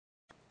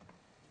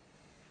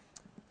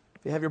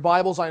If you have your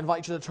Bibles, I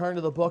invite you to turn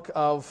to the book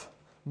of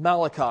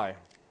Malachi.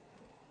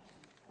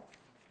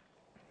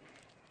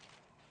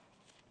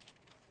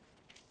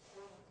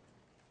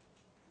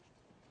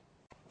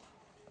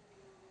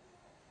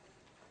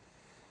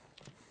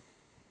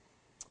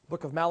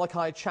 Book of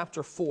Malachi,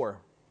 chapter 4.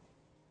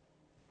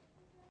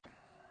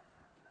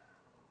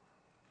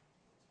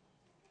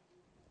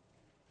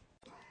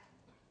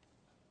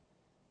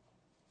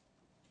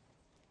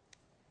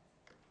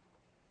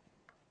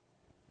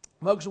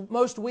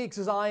 Most weeks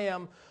as I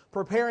am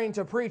preparing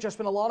to preach, I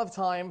spend a lot of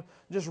time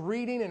just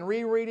reading and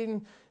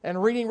rereading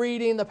and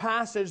reading the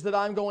passage that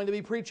I'm going to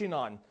be preaching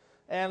on.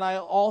 And I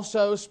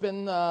also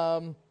spend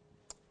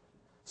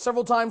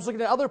several times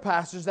looking at other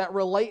passages that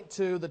relate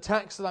to the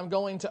text that I'm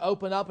going to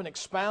open up and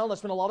expound. I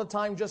spend a lot of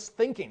time just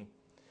thinking.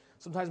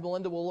 Sometimes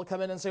Melinda will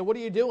come in and say, "What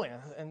are you doing?"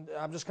 And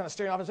I'm just kind of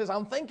staring off and says,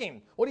 "I'm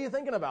thinking." "What are you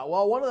thinking about?"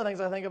 Well, one of the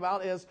things I think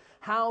about is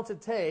how to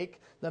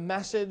take the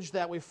message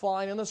that we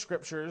find in the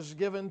Scriptures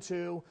given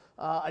to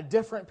a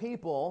different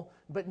people,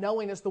 but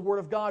knowing it's the Word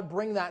of God,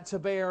 bring that to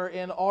bear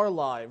in our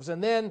lives.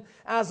 And then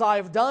as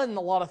I've done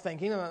a lot of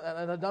thinking and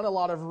I've done a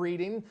lot of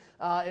reading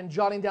and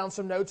jotting down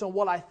some notes on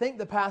what I think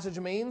the passage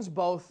means,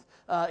 both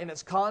in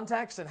its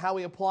context and how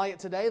we apply it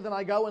today, then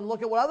I go and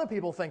look at what other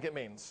people think it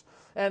means.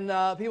 And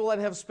people that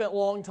have spent a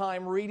long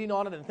time reading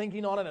on it and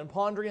thinking on it and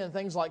pondering and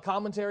things like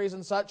commentaries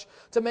and such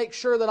to make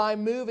sure that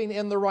I'm moving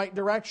in the right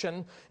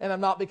direction and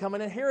I'm not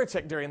becoming a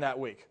heretic during that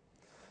week.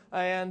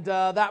 And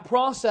that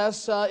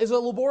process is a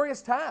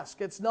laborious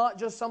task. It's not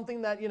just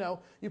something that,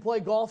 you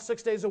play golf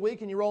 6 days a week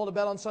and you roll to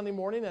bed on Sunday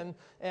morning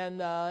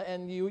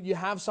and you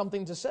have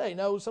something to say.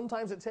 No,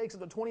 sometimes it takes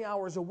up to 20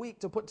 hours a week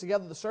to put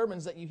together the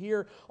sermons that you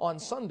hear on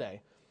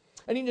Sunday.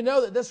 I need to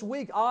know that this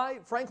week, I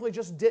frankly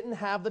just didn't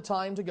have the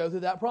time to go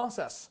through that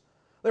process.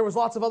 There was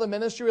lots of other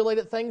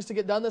ministry-related things to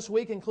get done this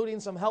week, including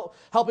some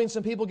helping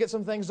some people get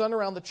some things done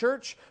around the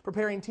church,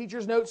 preparing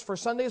teachers' notes for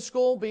Sunday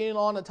school, being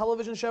on a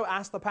television show,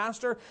 Ask the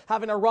Pastor,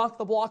 having a Rock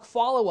the Block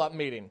follow-up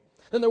meeting.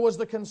 Then there was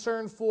the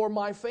concern for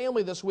my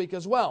family this week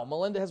as well.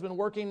 Melinda has been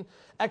working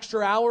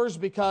extra hours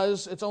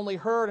because it's only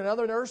her and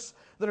another nurse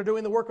that are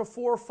doing the work of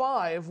 4 or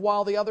 5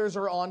 while the others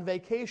are on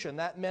vacation.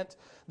 That meant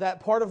that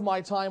part of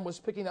my time was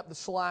picking up the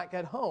slack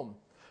at home.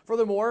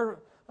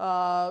 Furthermore,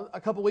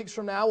 a couple weeks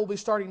from now, we'll be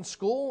starting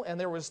school, and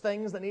there was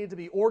things that needed to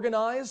be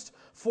organized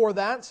for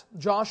that.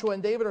 Joshua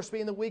and David are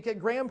spending the week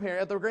at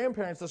their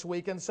grandparents this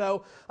week, and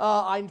so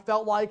I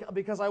felt like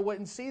because I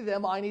wouldn't see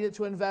them, I needed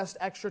to invest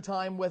extra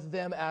time with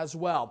them as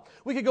well.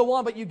 We could go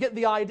on, but you get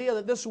the idea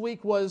that this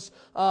week was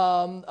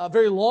a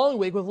very long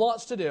week with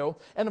lots to do,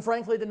 and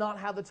frankly did not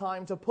have the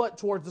time to put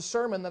towards the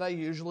sermon that I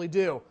usually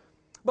do.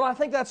 But I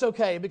think that's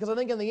okay, because I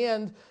think in the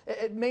end,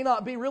 it may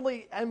not be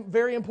really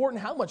very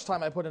important how much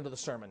time I put into the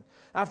sermon.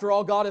 After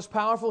all, God is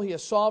powerful, He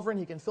is sovereign,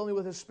 He can fill me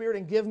with His Spirit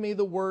and give me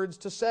the words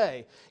to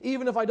say.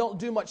 Even if I don't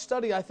do much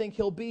study, I think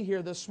He'll be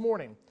here this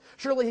morning.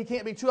 Surely He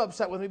can't be too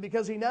upset with me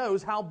because He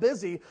knows how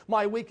busy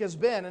my week has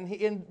been,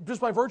 and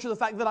just by virtue of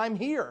the fact that I'm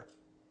here.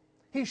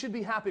 He should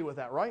be happy with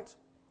that, right?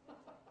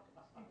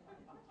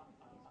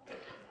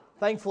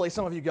 Thankfully,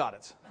 some of you got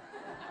it.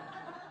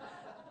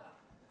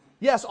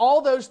 Yes, all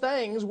those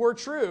things were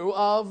true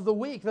of the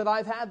week that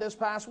I've had this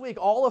past week.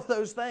 All of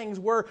those things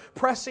were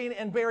pressing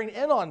and bearing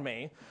in on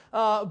me.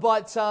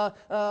 But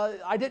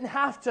I didn't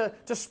have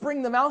to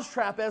spring the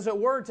mousetrap, as it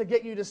were, to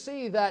get you to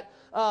see that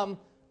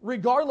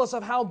regardless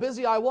of how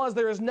busy I was,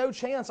 there is no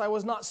chance I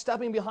was not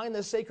stepping behind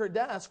this sacred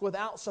desk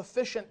without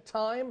sufficient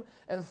time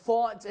and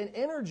thought and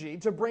energy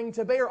to bring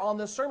to bear on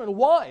this sermon.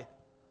 Why?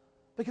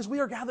 Because we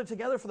are gathered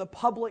together for the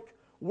public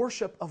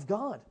worship of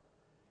God.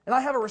 And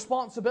I have a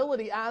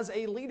responsibility as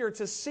a leader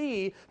to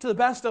see to the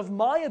best of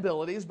my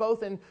abilities,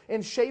 both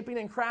in shaping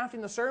and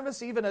crafting the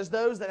service, even as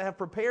those that have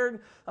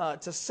prepared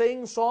to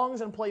sing songs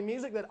and play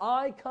music, that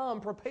I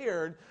come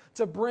prepared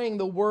to bring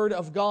the Word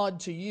of God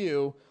to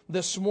you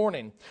this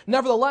morning.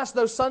 Nevertheless,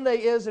 though Sunday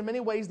is in many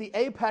ways the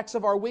apex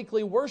of our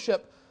weekly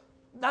worship,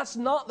 that's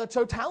not the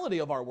totality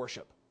of our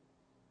worship.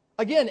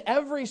 Again,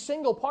 every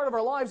single part of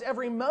our lives,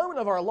 every moment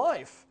of our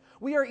life,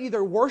 we are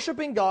either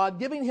worshiping God,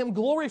 giving Him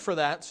glory for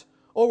that,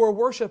 or we're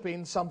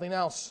worshiping something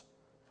else.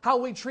 How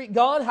we treat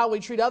God, how we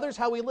treat others,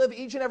 how we live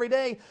each and every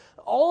day,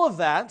 all of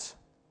that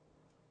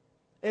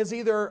is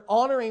either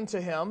honoring to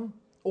Him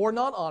or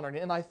not honoring.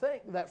 And I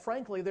think that,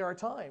 frankly, there are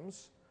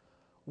times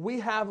we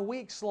have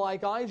weeks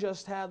like I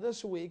just had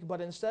this week,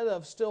 but instead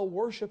of still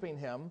worshiping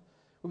Him,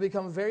 we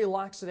become very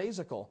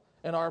lackadaisical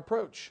in our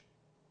approach.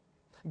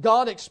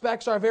 God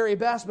expects our very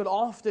best, but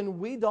often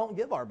we don't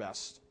give our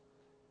best.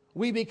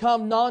 We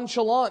become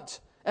nonchalant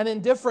and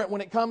indifferent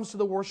when it comes to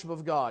the worship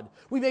of God.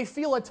 We may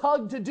feel a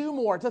tug to do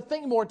more, to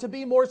think more, to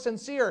be more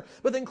sincere,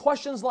 but then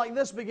questions like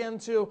this begin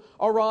to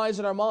arise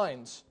in our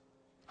minds.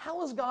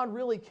 How is God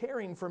really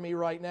caring for me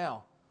right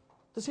now?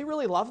 Does He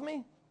really love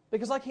me?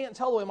 Because I can't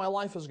tell the way my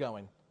life is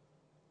going.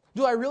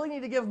 Do I really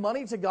need to give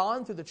money to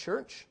God through the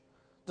church?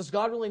 Does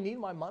God really need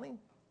my money?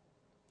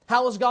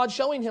 How is God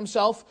showing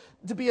Himself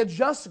to be a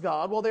just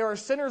God? Well, there are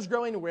sinners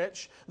growing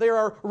rich, there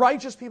are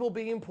righteous people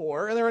being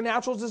poor, and there are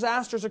natural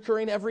disasters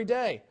occurring every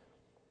day.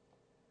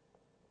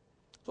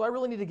 Do I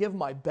really need to give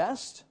my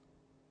best?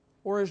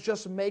 Or is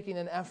just making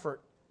an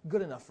effort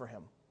good enough for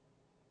Him?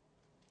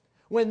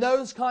 When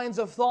those kinds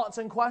of thoughts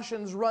and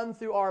questions run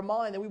through our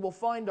mind, then we will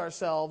find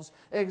ourselves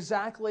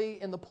exactly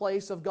in the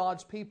place of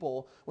God's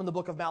people when the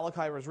book of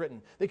Malachi was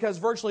written. Because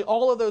virtually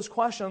all of those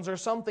questions or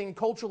something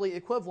culturally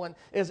equivalent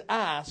is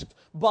asked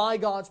by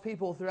God's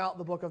people throughout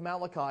the book of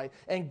Malachi.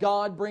 And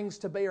God brings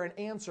to bear an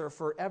answer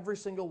for every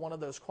single one of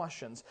those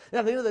questions. And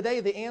at the end of the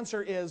day, the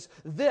answer is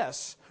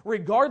this: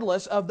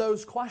 regardless of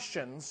those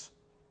questions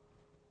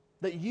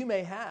that you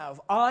may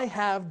have, I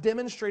have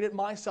demonstrated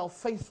myself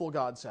faithful,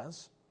 God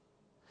says.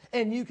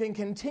 And you can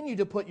continue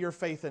to put your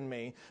faith in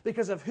me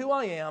because of who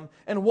I am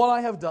and what I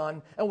have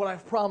done and what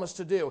I've promised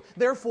to do.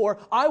 Therefore,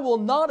 I will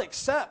not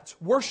accept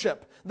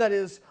worship that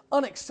is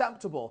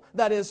unacceptable,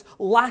 that is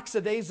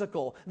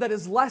lackadaisical, that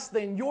is less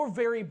than your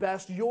very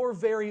best, your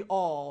very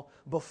all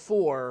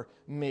before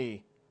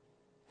me.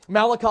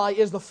 Malachi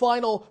is the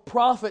final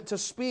prophet to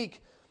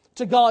speak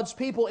to God's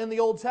people in the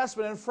Old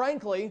Testament. And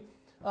frankly,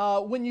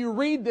 when you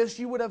read this,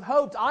 you would have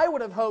hoped, I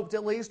would have hoped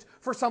at least,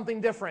 for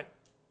something different.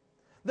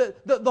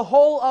 The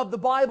whole of the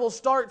Bible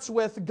starts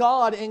with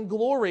God in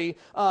glory,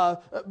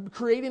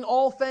 creating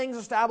all things,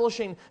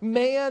 establishing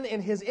man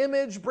in His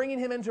image, bringing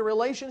him into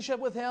relationship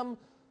with Him.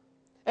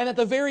 And at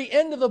the very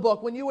end of the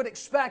book, when you would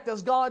expect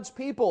as God's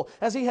people,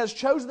 as He has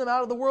chosen them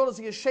out of the world, as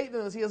He has shaped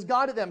them, as He has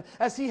guided them,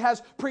 as He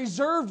has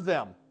preserved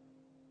them,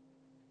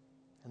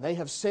 and they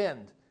have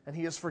sinned, and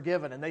He has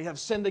forgiven, and they have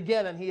sinned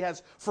again, and He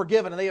has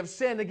forgiven, and they have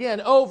sinned again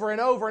over and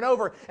over and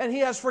over, and He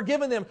has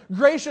forgiven them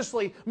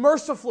graciously,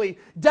 mercifully,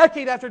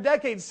 decade after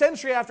decade,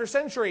 century after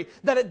century,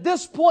 that at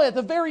this point, at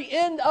the very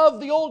end of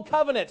the Old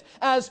Covenant,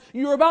 as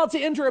you're about to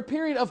enter a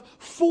period of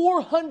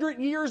 400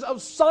 years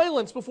of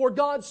silence before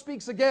God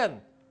speaks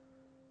again,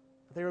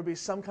 there would be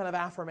some kind of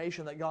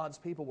affirmation that God's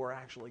people were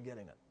actually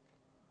getting it.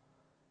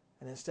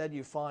 And instead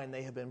you find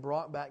they have been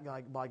brought back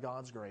by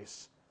God's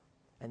grace,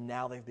 and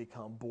now they've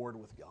become bored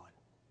with God.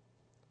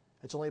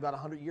 It's only about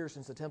 100 years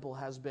since the temple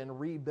has been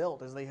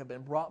rebuilt as they have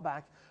been brought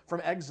back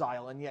from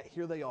exile, and yet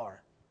here they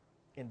are,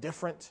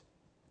 indifferent,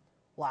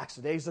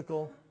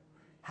 lackadaisical,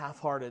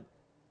 half-hearted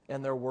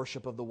in their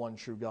worship of the one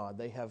true God.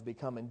 They have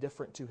become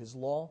indifferent to His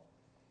law,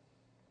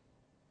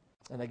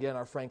 and again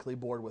are frankly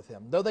bored with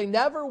Him. Though they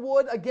never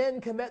would again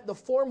commit the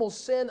formal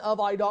sin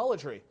of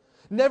idolatry.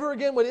 Never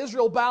again would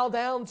Israel bow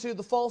down to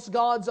the false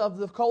gods of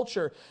the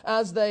culture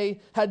as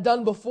they had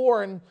done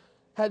before and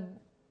had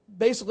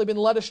basically been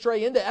led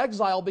astray into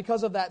exile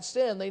because of that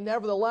sin. They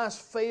nevertheless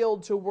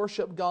failed to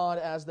worship God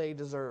as they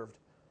deserved.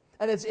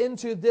 And it's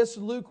into this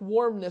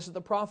lukewarmness that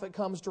the prophet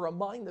comes to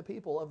remind the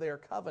people of their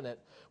covenant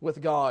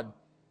with God.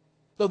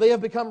 Though they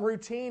have become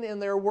routine in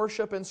their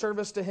worship and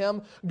service to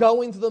Him,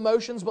 going through the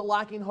motions but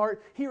lacking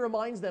heart, He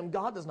reminds them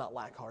God does not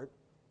lack heart.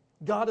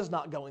 God is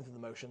not going through the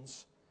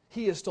motions.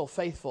 He is still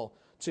faithful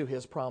to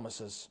His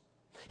promises.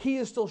 He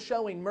is still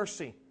showing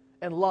mercy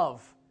and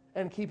love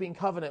and keeping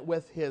covenant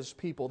with His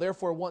people.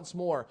 Therefore, once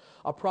more,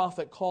 a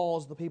prophet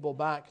calls the people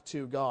back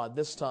to God,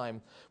 this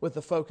time with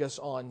the focus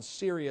on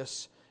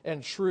serious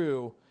and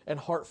true and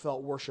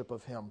heartfelt worship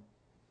of Him.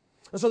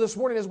 And so this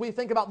morning, as we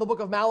think about the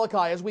book of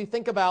Malachi, as we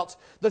think about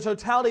the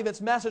totality of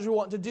its message, we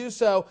want to do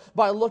so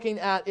by looking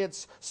at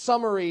its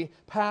summary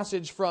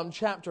passage from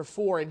chapter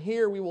 4. And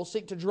here we will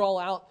seek to draw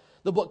out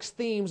the book's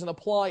themes and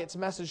apply its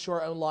message to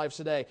our own lives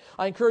today.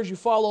 I encourage you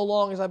to follow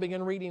along as I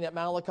begin reading at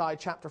Malachi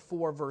chapter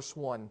 4, verse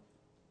 1.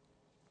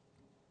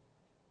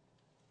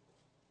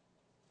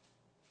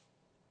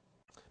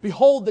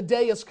 Behold, the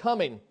day is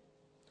coming,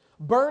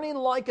 burning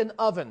like an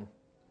oven,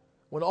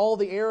 when all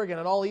the arrogant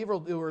and all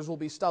evildoers will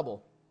be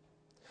stubble.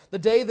 The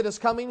day that is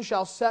coming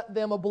shall set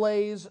them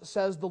ablaze,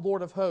 says the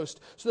Lord of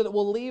hosts, so that it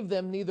will leave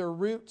them neither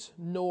root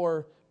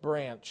nor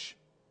branch.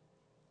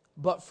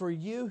 But for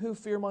you who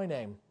fear my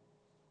name,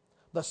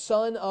 the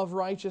Son of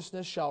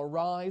Righteousness shall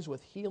rise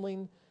with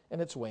healing in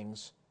its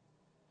wings.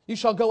 You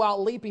shall go out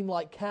leaping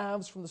like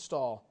calves from the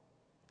stall,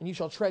 and you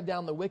shall tread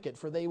down the wicked,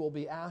 for they will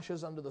be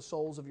ashes under the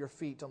soles of your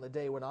feet on the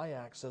day when I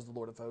act, says the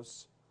Lord of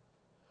hosts.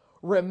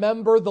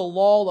 Remember the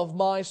law of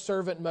my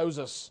servant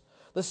Moses,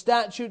 the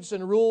statutes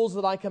and rules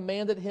that I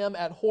commanded him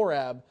at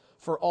Horeb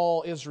for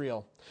all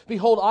Israel.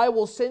 Behold, I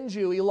will send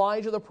you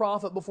Elijah the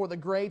prophet before the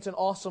great and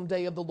awesome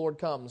day of the Lord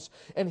comes,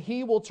 and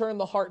he will turn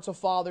the hearts of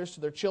fathers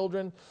to their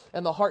children,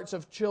 and the hearts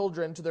of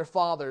children to their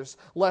fathers,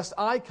 lest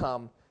I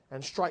come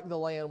and strike the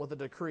land with a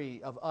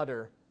decree of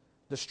utter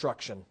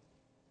destruction.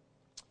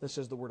 This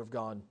is the word of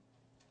God.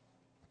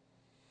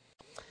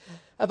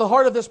 At the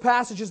heart of this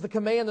passage is the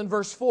command in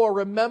verse 4,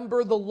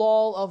 remember the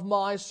law of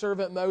my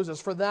servant Moses,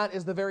 for that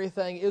is the very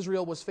thing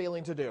Israel was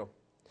failing to do.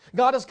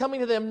 God is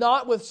coming to them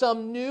not with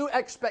some new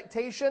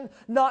expectation,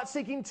 not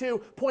seeking to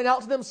point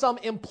out to them some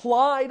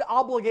implied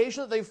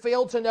obligation that they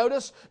failed to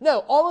notice.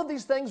 No, all of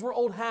these things were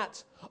old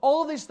hat.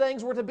 All of these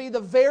things were to be the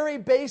very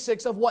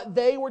basics of what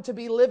they were to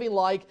be living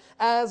like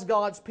as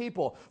God's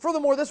people.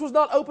 Furthermore, this was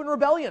not open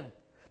rebellion.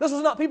 This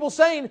was not people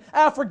saying,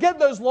 forget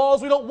those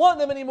laws, we don't want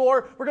them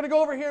anymore, we're going to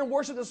go over here and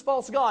worship this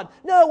false god.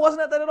 No, it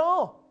wasn't that at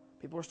all.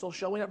 People are still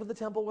showing up to the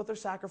temple with their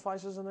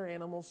sacrifices and their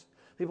animals.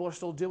 People are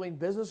still doing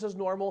business as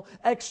normal,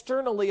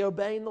 externally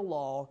obeying the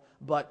law,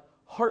 but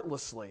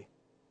heartlessly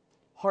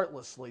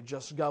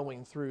just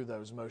going through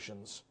those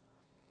motions.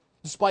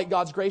 Despite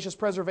God's gracious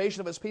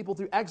preservation of His people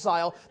through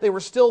exile, they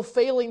were still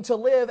failing to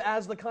live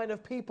as the kind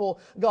of people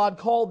God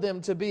called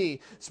them to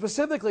be.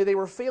 Specifically, they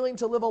were failing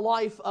to live a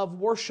life of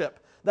worship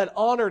that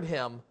honored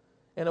Him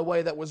in a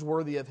way that was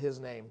worthy of His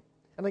name.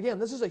 And again,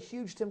 this is a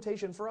huge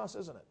temptation for us,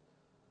 isn't it?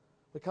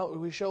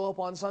 We show up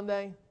on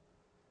Sunday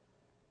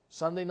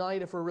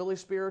night if we're really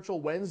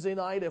spiritual, Wednesday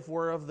night if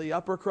we're of the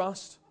upper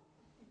crust,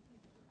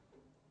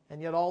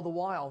 and yet all the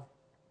while,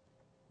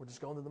 we're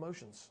just going through the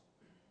motions.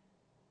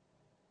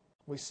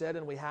 We sit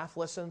and we half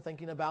listen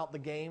thinking about the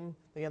game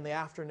in the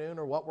afternoon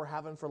or what we're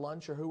having for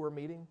lunch or who we're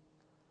meeting.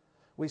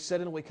 We sit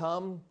and we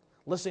come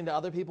listening to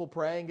other people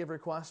pray and give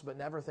requests, but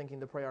never thinking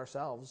to pray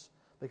ourselves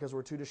because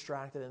we're too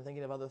distracted and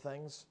thinking of other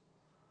things.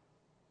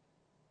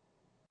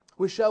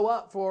 We show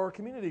up for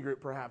community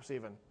group perhaps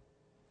even.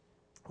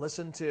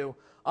 Listen to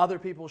other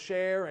people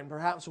share, and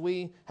perhaps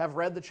we have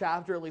read the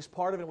chapter, at least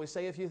part of it, and we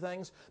say a few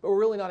things, but we're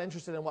really not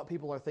interested in what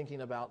people are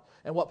thinking about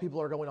and what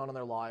people are going on in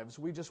their lives.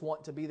 We just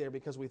want to be there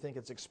because we think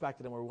it's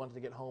expected and we want to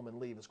get home and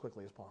leave as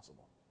quickly as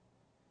possible.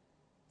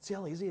 See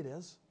how easy it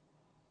is?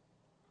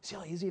 See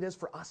how easy it is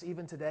for us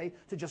even today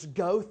to just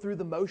go through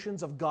the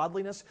motions of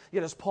godliness,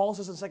 yet as Paul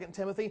says in 2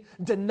 Timothy,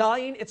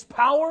 denying its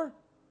power?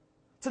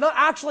 To not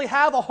actually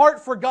have a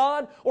heart for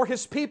God or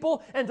His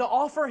people and to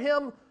offer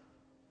Him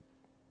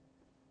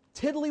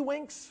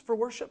tiddlywinks for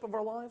worship of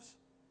our lives?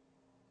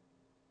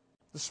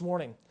 This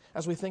morning,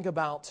 as we think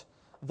about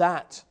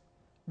that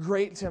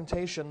great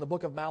temptation, the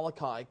book of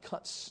Malachi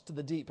cuts to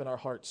the deep in our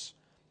hearts.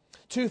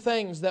 Two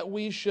things that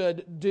we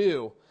should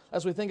do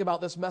as we think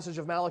about this message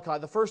of Malachi.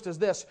 The first is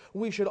this: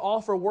 we should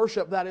offer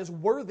worship that is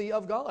worthy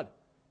of God.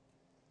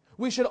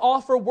 We should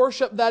offer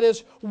worship that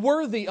is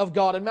worthy of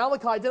God. And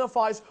Malachi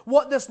identifies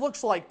what this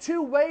looks like.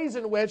 Two ways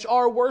in which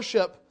our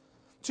worship,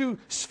 two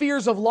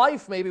spheres of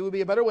life maybe would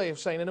be a better way of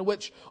saying it, in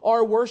which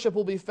our worship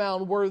will be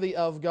found worthy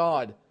of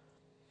God.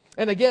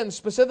 And again,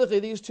 specifically,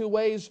 these two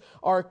ways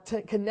are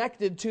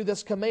connected to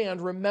this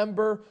command: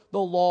 remember the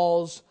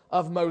laws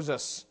of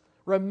Moses.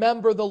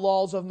 Remember the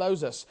laws of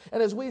Moses.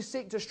 And as we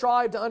seek to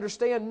strive to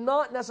understand,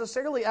 not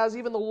necessarily as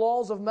even the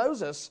laws of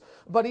Moses,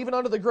 but even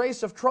under the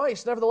grace of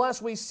Christ,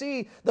 nevertheless, we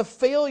see the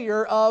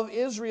failure of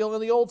Israel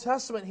in the Old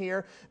Testament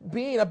here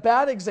being a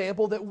bad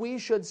example that we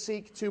should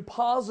seek to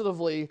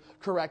positively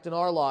correct in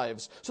our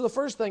lives. So the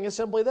first thing is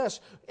simply this: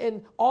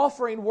 in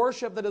offering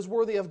worship that is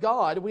worthy of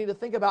God, we need to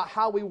think about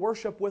how we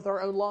worship with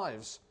our own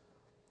lives.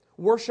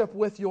 Worship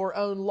with your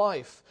own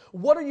life.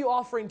 What are you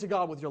offering to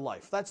God with your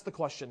life? That's the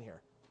question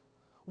here.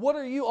 What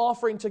are you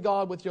offering to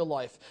God with your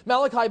life?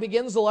 Malachi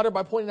begins the letter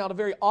by pointing out a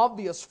very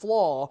obvious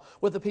flaw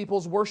with the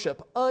people's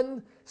worship: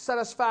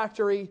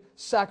 unsatisfactory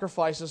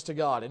sacrifices to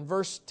God. In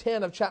verse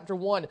 10 of chapter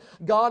 1,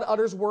 God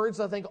utters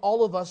words I think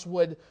all of us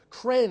would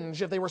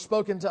cringe if they were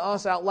spoken to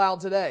us out loud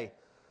today.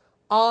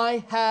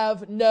 I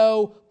have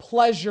no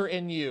pleasure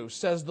in you,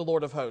 says the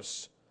Lord of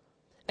hosts,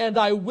 and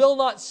I will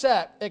not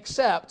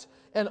accept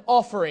an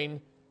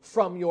offering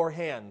from your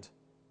hand.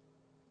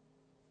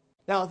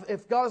 Now,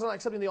 if God is not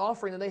accepting the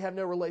offering, then they have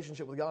no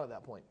relationship with God at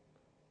that point.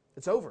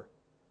 It's over.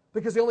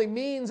 Because the only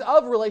means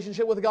of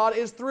relationship with God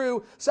is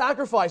through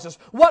sacrifices.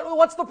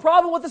 What's the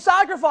problem with the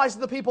sacrifice,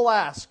 the people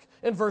ask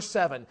in verse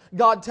 7?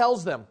 God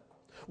tells them,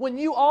 when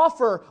you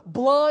offer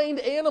blind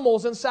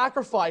animals in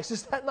sacrifice,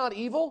 is that not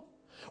evil?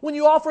 When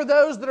you offer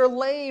those that are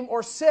lame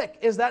or sick,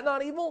 is that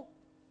not evil?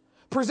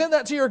 Present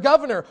that to your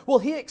governor. Will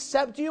he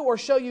accept you or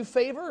show you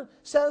favor,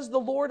 says the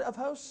Lord of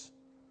hosts?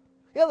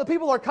 Yeah, the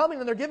people are coming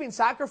and they're giving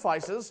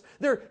sacrifices.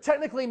 They're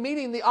technically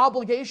meeting the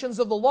obligations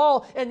of the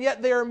law, and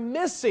yet they're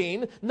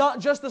missing not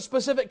just the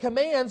specific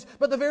commands,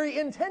 but the very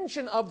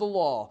intention of the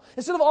law.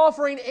 Instead of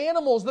offering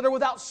animals that are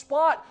without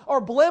spot or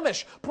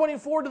blemish, pointing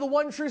forward to the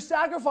one true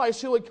sacrifice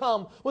who would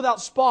come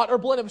without spot or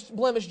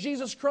blemish,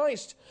 Jesus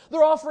Christ,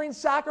 they're offering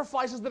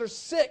sacrifices that are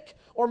sick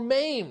or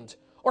maimed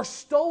or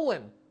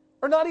stolen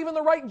or not even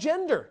the right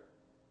gender.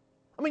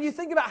 I mean, you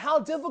think about how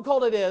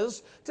difficult it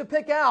is to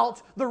pick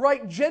out the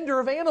right gender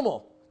of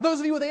animal. Those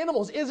of you with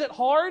animals, is it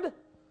hard?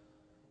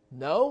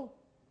 No.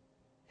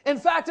 In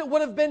fact,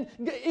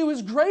 it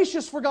was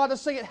gracious for God to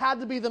say it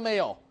had to be the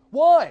male.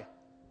 Why?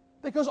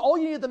 Because all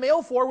you needed the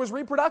male for was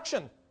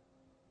reproduction.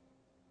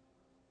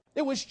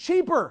 It was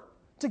cheaper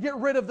to get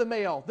rid of the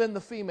male than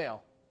the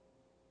female.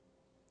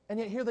 And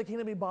yet here they can't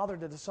even be bothered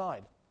to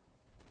decide.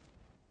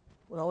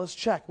 Well, let's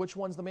check which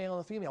one's the male and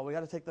the female. We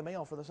got to take the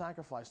male for the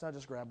sacrifice. Now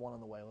just grab one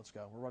on the way. Let's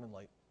go. We're running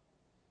late.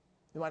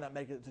 We might not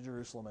make it to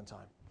Jerusalem in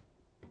time.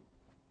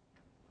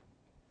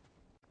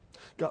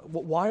 God,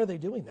 why are they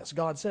doing this?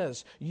 God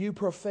says, you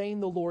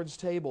profane the Lord's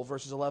table,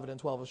 verses 11 and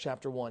 12 of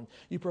chapter 1.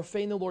 You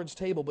profane the Lord's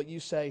table, but you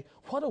say,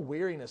 what a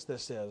weariness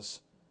this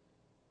is.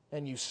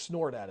 And you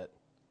snort at it,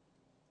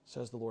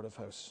 says the Lord of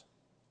hosts.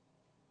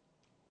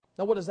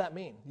 Now what does that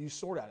mean? You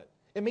snort at it.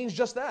 It means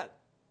just that.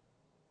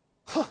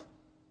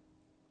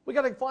 We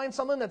got to find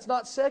something that's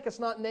not sick, it's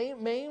not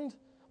maimed.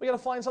 We got to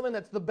find something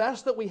that's the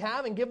best that we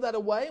have and give that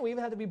away. We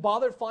even have to be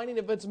bothered finding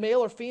if it's male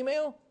or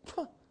female.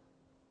 In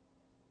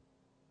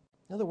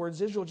other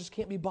words, Israel just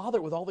can't be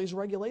bothered with all these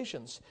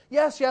regulations.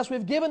 Yes,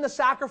 we've given the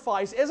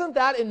sacrifice. Isn't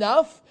that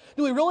enough?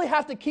 Do we really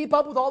have to keep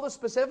up with all the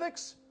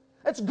specifics?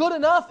 It's good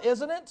enough,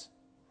 isn't it?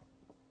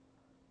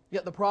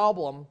 Yet the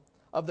problem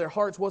of their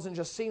hearts wasn't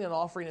just seen in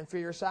offering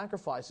inferior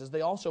sacrifices.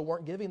 They also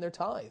weren't giving their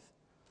tithe.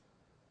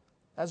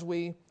 As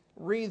we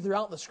read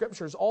throughout the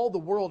Scriptures, all the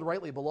world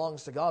rightly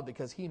belongs to God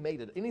because He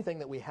made it. Anything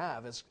that we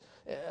have, is,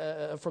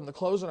 from the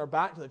clothes on our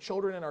back to the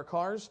children in our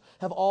cars,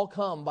 have all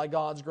come by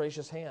God's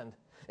gracious hand.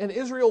 And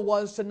Israel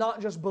was to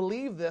not just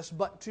believe this,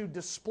 but to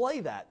display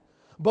that,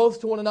 both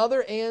to one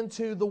another and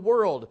to the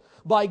world,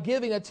 by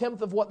giving a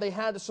tenth of what they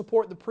had to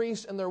support the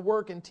priests and their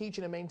work in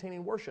teaching and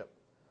maintaining worship.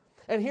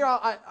 And here,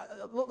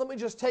 let me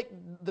just take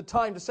the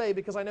time to say,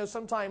 because I know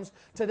sometimes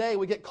today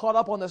we get caught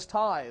up on this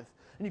tithe.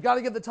 And you've got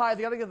to give the tithe,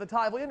 you've got to give the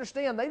tithe. Well, you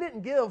understand, they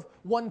didn't give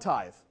one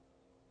tithe.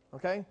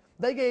 Okay?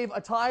 They gave a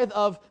tithe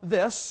of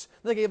this.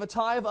 They gave a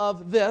tithe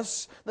of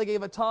this. They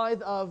gave a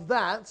tithe of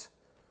that.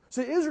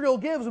 So Israel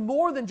gives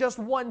more than just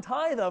one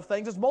tithe of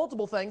things. It's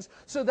multiple things.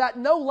 So that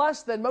no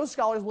less than, most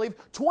scholars believe,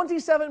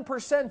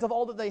 27% of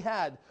all that they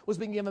had was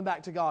being given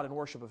back to God in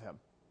worship of Him.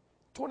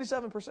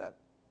 27%.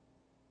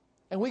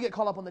 And we get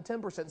caught up on the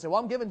 10% and say,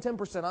 well, I'm giving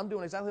 10%. I'm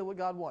doing exactly what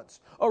God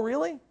wants. Oh,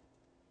 really?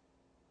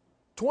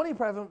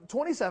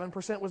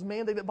 27% was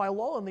mandated by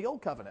law in the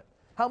Old Covenant.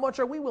 How much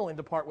are we willing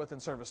to part with in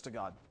service to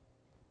God?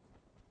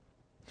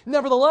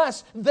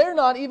 Nevertheless, they're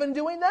not even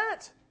doing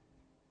that.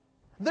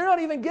 They're not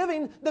even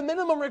giving the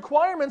minimum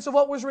requirements of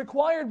what was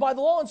required by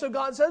the law. And so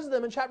God says to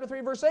them in chapter 3,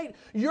 verse 8,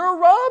 you're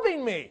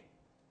robbing me. And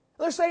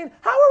they're saying,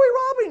 how are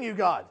we robbing you,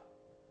 God?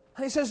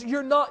 And He says,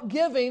 you're not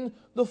giving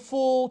the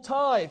full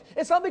tithe.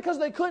 It's not because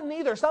they couldn't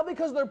either. It's not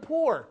because they're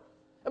poor.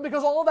 And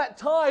because all of that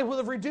tithe would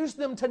have reduced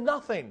them to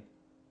nothing.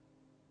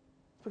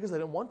 It's because they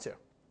didn't want to.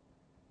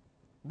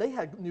 They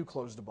had new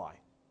clothes to buy.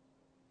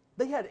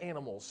 They had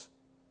animals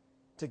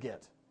to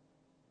get.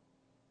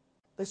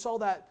 They saw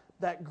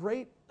that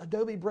great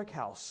adobe brick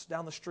house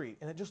down the street,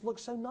 and it just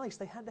looked so nice.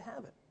 They had to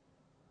have it.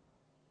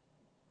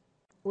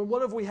 Well,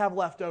 what if we have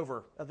left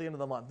over at the end of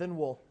the month? Then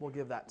we'll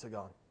give that to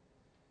God.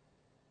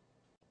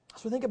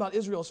 As we think about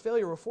Israel's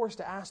failure, we're forced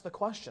to ask the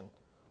question,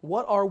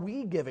 what are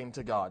we giving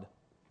to God?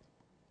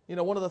 You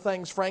know, one of the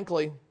things,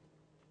 frankly,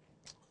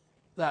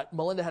 that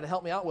Melinda had to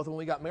help me out with when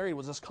we got married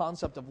was this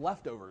concept of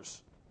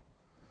leftovers.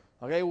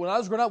 Okay, when I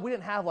was growing up, we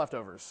didn't have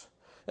leftovers.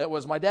 It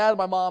was my dad,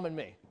 my mom, and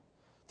me.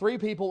 3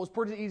 people. It was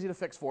pretty easy to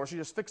fix for us. You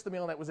just fixed the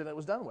meal and it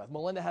was done with.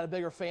 Melinda had a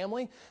bigger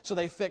family, so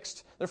they're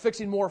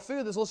fixing more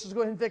food. Let's just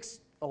go ahead and fix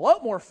a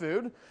lot more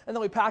food, and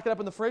then we pack it up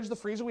in the fridge, the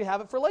freezer, we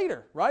have it for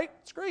later, right?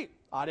 It's great.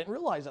 I didn't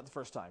realize that the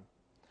first time.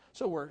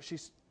 So she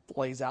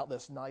lays out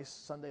this nice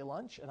Sunday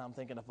lunch, and I'm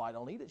thinking if I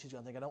don't eat it, she's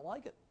going to think I don't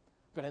like it.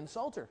 I'm going to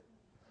insult her.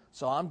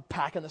 So I'm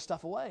packing the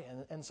stuff away,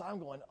 and so I'm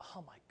going,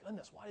 oh my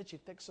goodness, why did she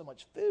fix so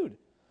much food?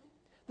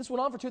 This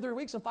went on for 2-3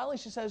 weeks, and finally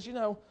she says,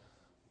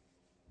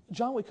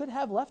 John, we could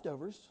have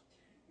leftovers.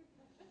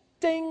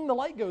 Ding, the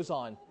light goes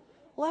on.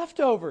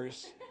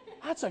 Leftovers.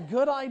 That's a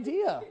good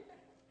idea,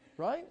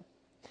 right?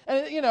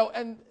 And,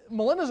 and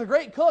Melinda's a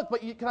great cook,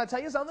 but can I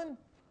tell you something?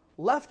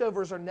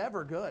 Leftovers are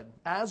never good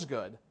as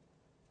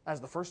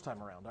the first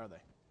time around, are they?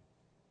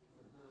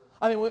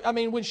 I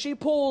mean, when she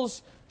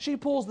pulls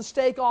the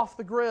steak off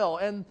the grill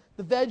and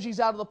the veggies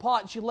out of the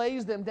pot, and she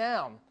lays them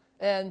down,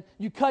 and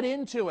you cut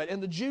into it,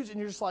 and the juice, and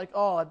you're just like,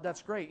 oh,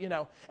 that's great,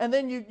 And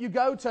then you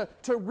go to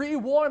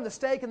rewarm the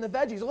steak and the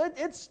veggies. Well,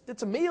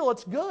 it's a meal,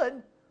 it's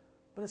good,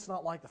 but it's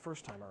not like the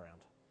first time around.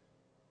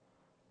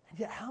 And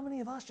yet, how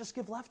many of us just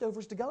give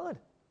leftovers to God?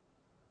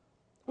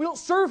 We don't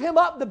serve Him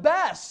up the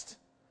best.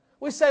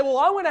 We say, well,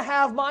 I'm going to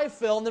have my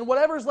fill, and then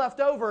whatever's left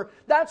over,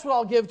 that's what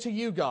I'll give to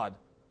you, God.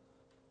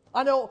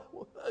 I know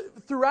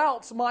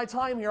throughout my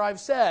time here I've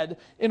said,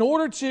 in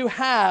order to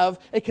have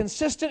a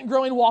consistent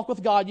growing walk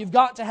with God, you've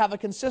got to have a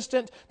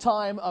consistent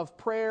time of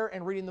prayer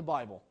and reading the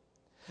Bible.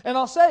 And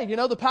I'll say,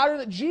 the pattern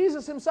that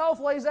Jesus Himself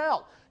lays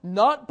out,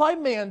 not by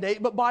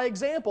mandate, but by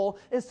example,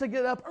 is to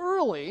get up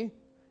early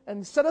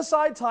and set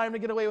aside time to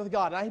get away with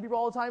God. And I hear people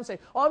all the time say,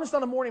 oh, I'm just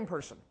not a morning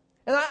person.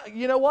 And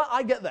you know what?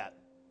 I get that,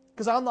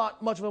 because I'm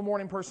not much of a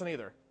morning person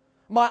either.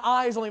 My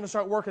eyes don't even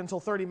start working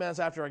until 30 minutes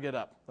after I get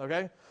up,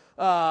 okay?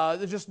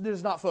 They're just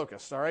not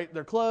focused, all right?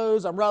 They're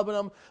closed, I'm rubbing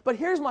them. But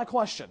here's my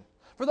question.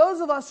 For those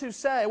of us who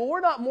say, well,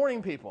 we're not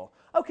morning people.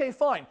 Okay,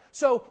 fine.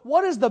 So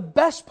what is the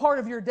best part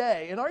of your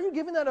day? And are you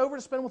giving that over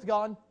to spend with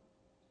God?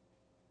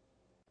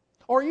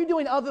 Or are you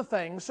doing other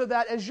things so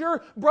that as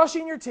you're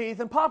brushing your teeth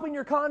and popping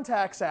your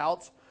contacts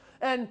out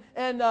and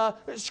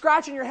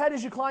scratching your head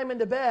as you climb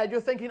into bed,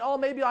 you're thinking, oh,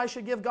 maybe I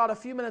should give God a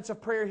few minutes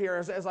of prayer here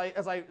as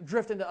I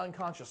drift into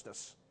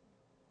unconsciousness?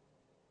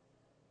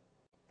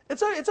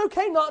 It's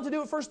okay not to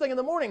do it first thing in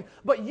the morning,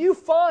 but you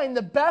find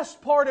the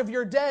best part of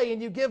your day and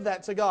you give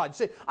that to God.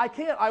 You say, I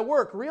can't, I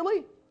work.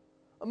 Really?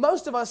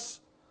 Most of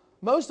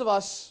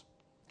us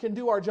can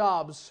do our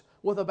jobs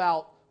with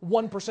about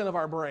 1% of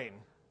our brain.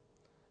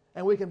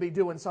 And we can be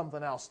doing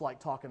something else like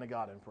talking to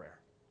God in prayer.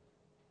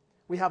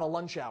 we have a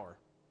lunch hour,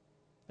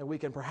 and we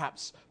can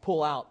perhaps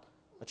pull out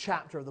a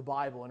chapter of the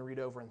Bible and read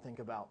over and think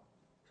about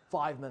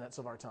 5 minutes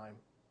of our time,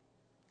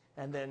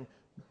 and then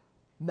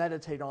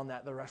meditate on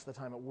that the rest of the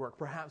time at work,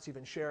 perhaps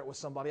even share it with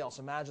somebody else.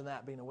 Imagine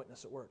that being a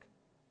witness at work.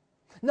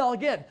 Now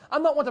again,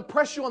 I'm not wanting to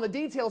press you on the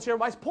details here.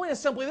 My point is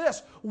simply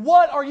this: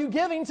 what are you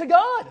giving to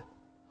God?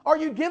 Are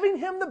you giving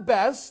Him the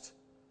best?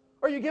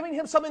 Or are you giving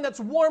Him something that's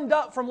warmed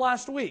up from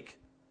last week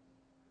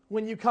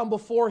when you come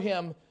before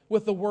Him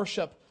with the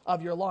worship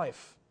of your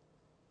life?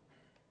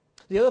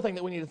 The other thing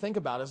that we need to think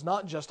about is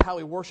not just how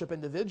we worship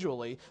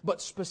individually, but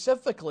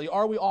specifically,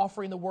 are we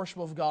offering the worship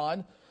of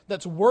God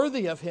that's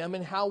worthy of Him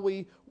in how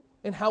we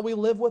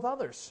live with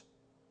others?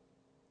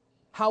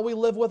 How we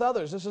live with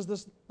others. This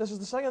is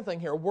the second thing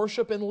here.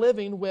 Worship and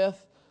living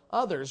with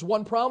others.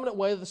 One prominent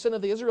way that the sin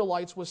of the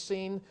Israelites was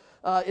seen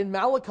in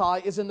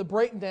Malachi is in the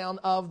breakdown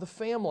of the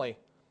family.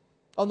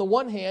 On the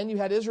one hand, you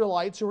had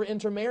Israelites who were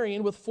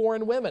intermarrying with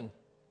foreign women.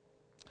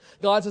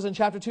 God says in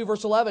chapter 2,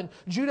 verse 11,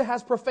 Judah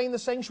has profaned the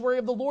sanctuary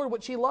of the Lord,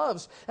 which he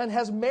loves, and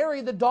has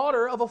married the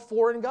daughter of a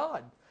foreign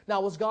god.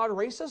 Now, was God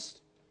racist?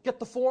 Get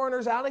the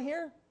foreigners out of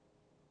here?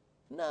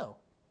 No.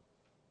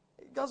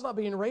 God's not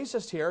being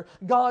racist here.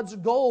 God's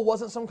goal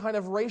wasn't some kind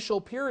of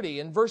racial purity.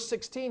 In verse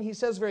 16, he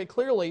says very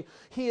clearly,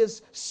 he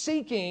is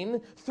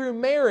seeking through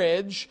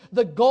marriage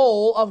the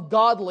goal of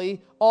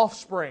godly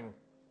offspring.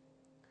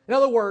 In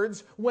other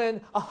words,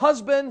 when a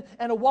husband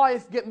and a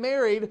wife get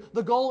married,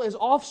 the goal is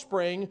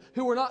offspring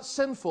who are not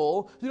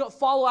sinful, who don't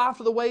follow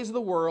after the ways of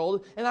the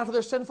world and after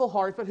their sinful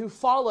hearts, but who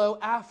follow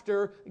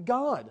after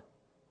God.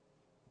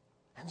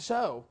 And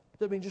so,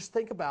 just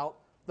think about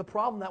the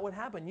problem that would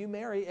happen. You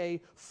marry a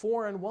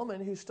foreign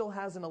woman who still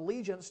has an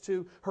allegiance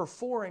to her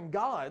foreign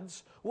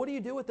gods. What do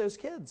you do with those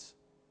kids?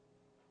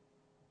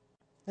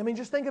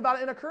 Just think about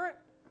it in a current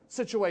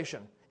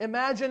situation.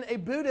 Imagine a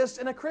Buddhist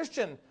and a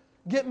Christian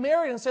get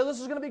married and say, this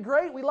is going to be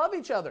great. We love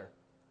each other.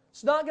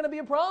 It's not going to be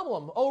a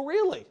problem. Oh,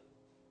 really?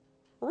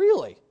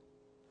 Really?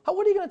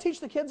 What are you going to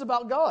teach the kids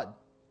about God?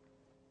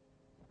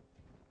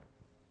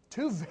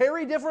 Two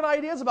very different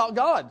ideas about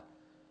God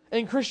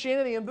in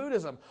Christianity and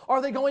Buddhism.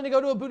 Are they going to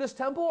go to a Buddhist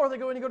temple, or are they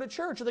going to go to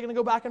church? Are they going to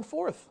go back and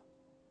forth?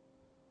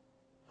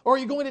 Or are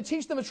you going to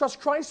teach them to trust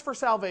Christ for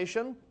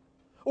salvation?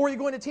 Or are you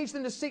going to teach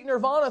them to seek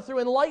nirvana through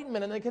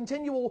enlightenment and a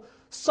continual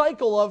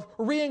cycle of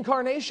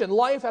reincarnation,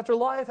 life after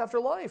life after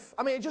life?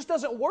 It just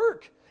doesn't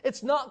work.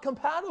 It's not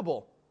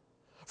compatible.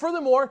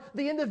 Furthermore,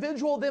 the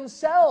individual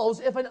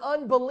themselves, if an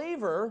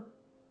unbeliever,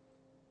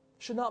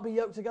 should not be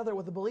yoked together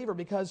with a believer,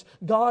 because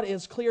God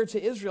is clear to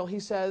Israel.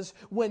 He says,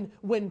 when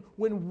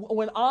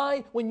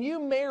you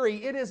marry,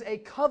 it is a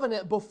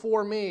covenant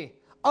before me.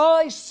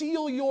 I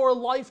seal your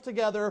life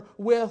together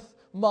with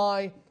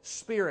my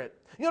Spirit.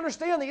 You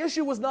understand, the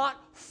issue was not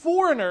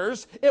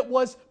foreigners, it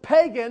was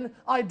pagan,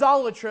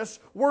 idolatrous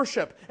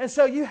worship. And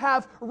so you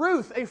have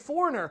Ruth, a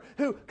foreigner,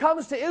 who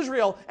comes to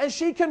Israel, and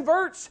she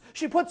converts.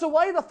 She puts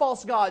away the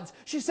false gods.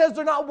 She says,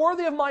 they're not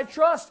worthy of my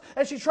trust,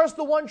 and she trusts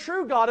the one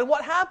true God. And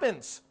what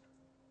happens?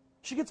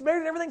 She gets married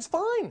and everything's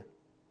fine.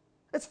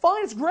 It's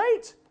fine, it's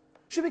great.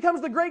 She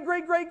becomes the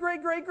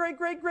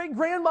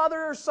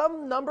great-great-great-great-great-great-great-grandmother or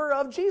some number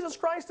of Jesus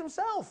Christ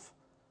himself.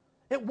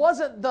 It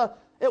wasn't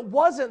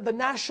the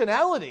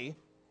nationality,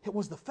 it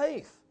was the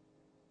faith.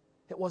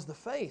 It was the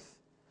faith.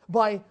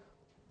 By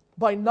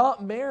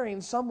not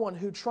marrying someone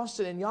who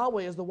trusted in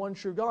Yahweh as the one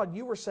true God,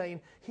 you were saying,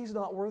 he's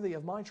not worthy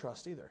of my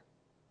trust either.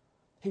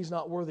 He's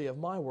not worthy of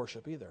my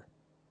worship either.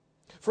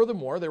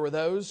 Furthermore, there were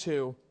those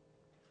who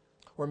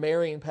were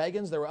marrying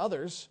pagans. There were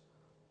others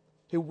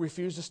who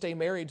refused to stay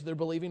married to their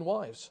believing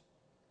wives.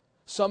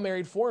 Some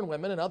married foreign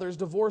women, and others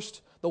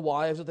divorced the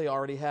wives that they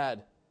already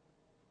had.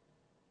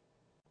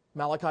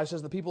 Malachi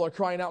says the people are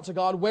crying out to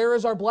God, where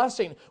is our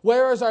blessing?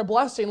 Where is our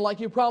blessing like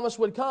you promised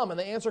would come? And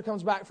the answer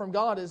comes back from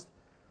God is,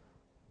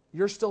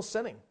 you're still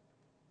sinning.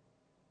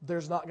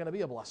 There's not going to be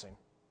a blessing.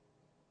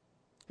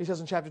 He says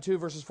in chapter 2,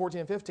 verses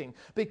 14 and 15,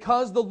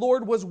 because the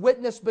Lord was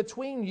witness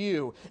between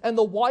you and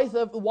the wife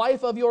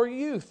of your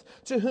youth,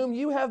 to whom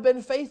you have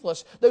been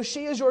faithless, though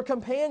she is your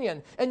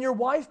companion and your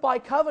wife by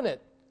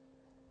covenant.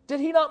 Did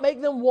he not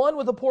make them one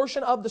with a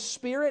portion of the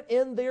Spirit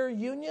in their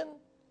union?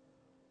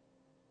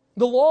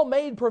 The law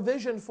made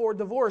provision for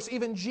divorce.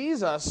 Even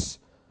Jesus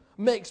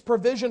makes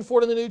provision for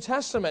it in the New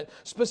Testament,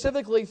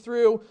 specifically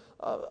through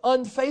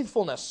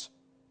unfaithfulness.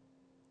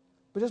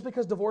 But just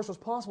because divorce was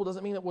possible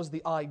doesn't mean it was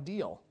the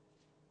ideal.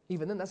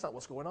 Even then, that's not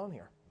what's going on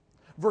here.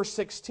 Verse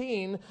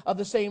 16 of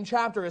the same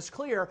chapter is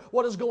clear.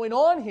 What is going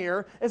on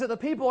here is that the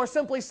people are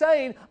simply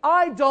saying,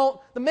 the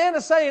man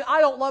is saying,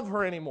 I don't love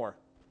her anymore,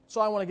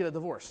 so I want to get a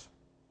divorce.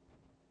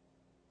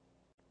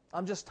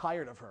 I'm just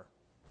tired of her.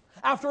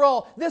 After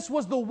all, this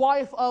was the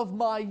wife of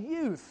my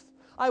youth.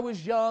 I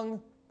was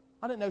young.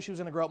 I didn't know she was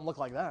going to grow up and look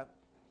like that.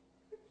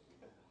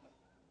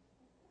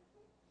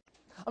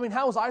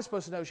 How was I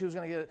supposed to know she was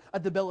going to get a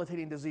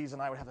debilitating disease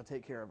and I would have to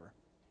take care of her?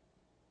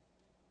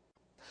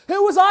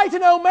 Who was I to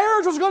know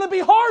marriage was going to be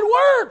hard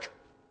work?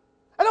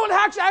 And I would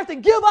actually have to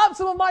give up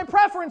some of my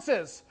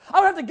preferences.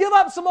 I would have to give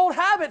up some old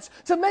habits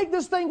to make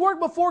this thing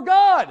work before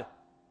God.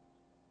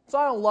 So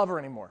I don't love her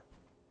anymore.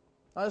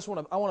 I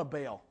want to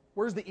bail.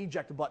 Where's the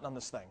eject button on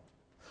this thing?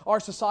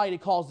 Our society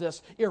calls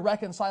this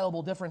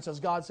irreconcilable differences.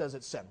 God says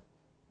it's sin.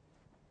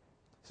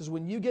 He says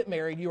when you get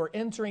married, you are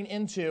entering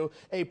into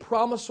a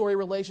promissory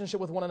relationship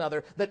with one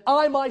another that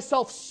I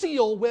myself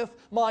seal with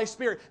my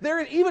spirit.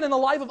 Even in the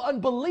life of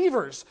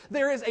unbelievers,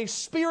 there is a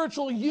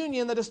spiritual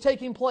union that is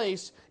taking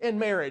place in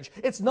marriage.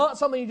 It's not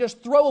something you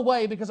just throw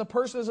away because a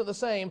person isn't the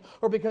same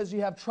or because you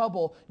have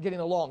trouble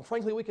getting along.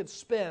 Frankly, we could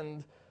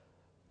spend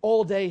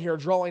all day here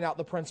drawing out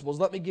the principles.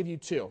 Let me give you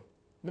two,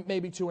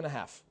 maybe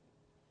 2.5.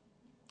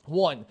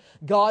 1,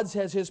 God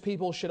says His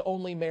people should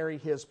only marry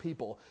His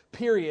people.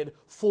 Period.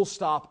 Full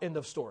stop. End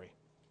of story.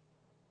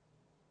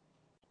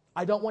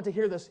 I don't want to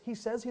hear this. He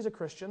says he's a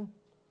Christian.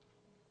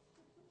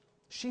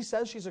 She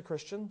says she's a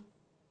Christian.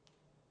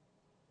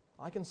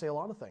 I can say a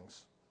lot of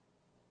things.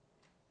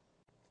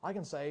 I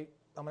can say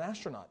I'm an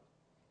astronaut.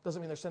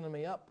 Doesn't mean they're sending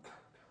me up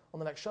on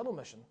the next shuttle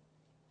mission.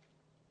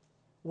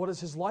 What does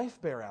his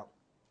life bear out?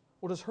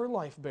 What does her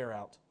life bear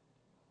out?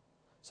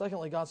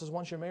 Secondly, God says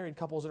once you're married,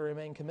 couples that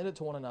remain committed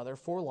to one another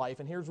for life,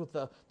 and here's with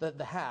the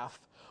half,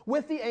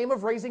 with the aim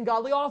of raising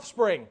godly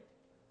offspring.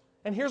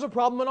 And here's a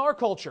problem in our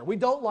culture. We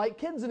don't like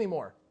kids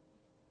anymore.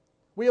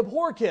 We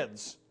abhor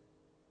kids.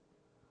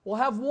 We'll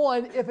have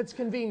one if it's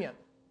convenient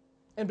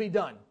and be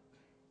done.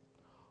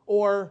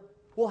 Or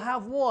we'll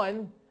have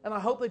one and I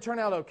hope they turn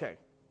out okay.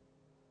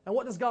 And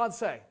what does God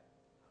say?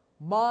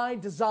 My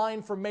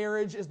design for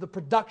marriage is the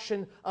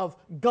production of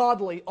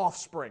godly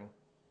offspring.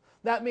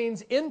 That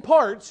means in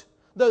part,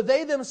 though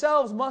they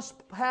themselves must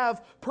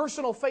have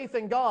personal faith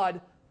in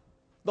God,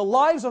 the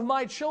lives of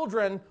my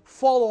children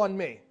fall on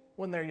me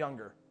when they're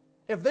younger.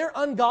 If they're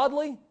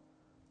ungodly,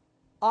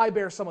 I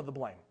bear some of the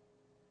blame.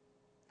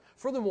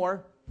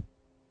 Furthermore,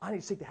 I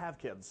need to seek to have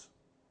kids.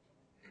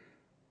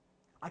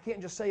 I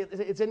can't just say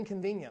it's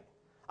inconvenient.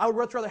 I would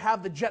much rather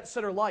have the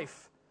jet-setter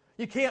life.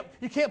 You can't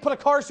put a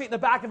car seat in the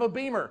back of a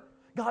Beamer.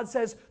 God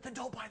says, then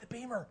don't buy the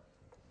Beamer.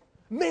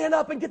 Man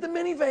up and get the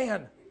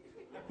minivan.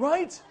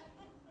 Right?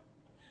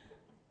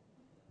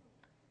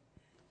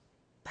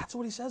 That's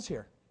what he says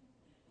here.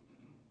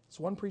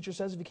 So one preacher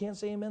says, if you can't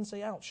say amen,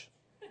 say ouch.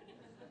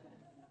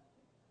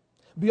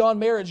 Beyond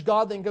marriage,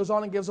 God then goes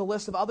on and gives a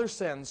list of other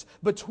sins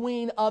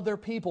between other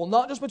people.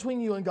 Not just between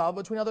you and God,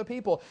 but between other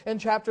people. In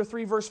chapter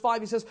 3, verse 5,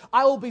 he says,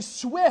 I will be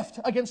swift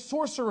against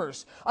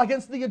sorcerers,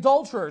 against the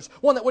adulterers,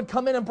 one that would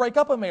come in and break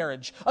up a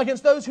marriage,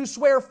 against those who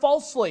swear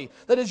falsely,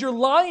 that is, you're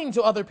lying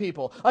to other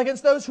people,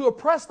 against those who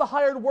oppress the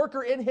hired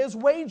worker in his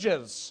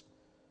wages.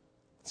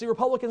 See,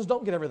 Republicans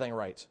don't get everything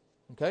right.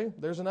 Okay,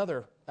 there's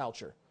another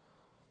oucher.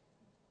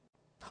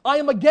 I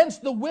am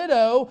against the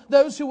widow,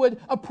 those who would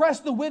oppress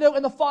the widow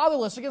and the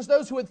fatherless, against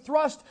those who would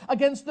thrust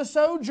against the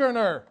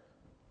sojourner.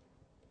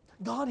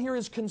 God here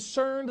is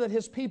concerned that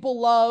His people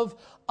love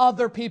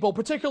other people,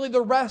 particularly the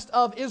rest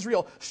of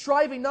Israel,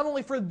 striving not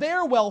only for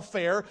their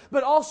welfare,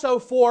 but also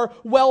for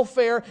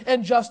welfare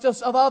and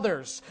justice of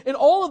others. In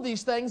all of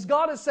these things,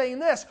 God is saying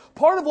this,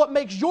 part of what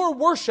makes your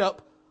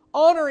worship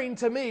honoring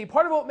to me,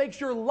 part of what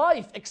makes your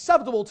life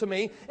acceptable to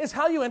me, is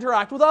how you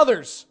interact with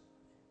others.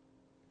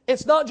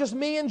 It's not just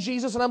me and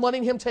Jesus and I'm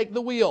letting Him take the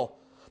wheel.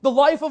 The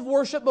life of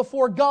worship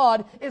before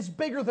God is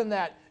bigger than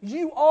that.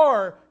 You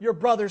are your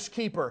brother's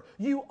keeper.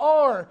 You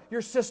are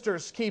your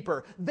sister's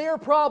keeper. Their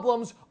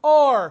problems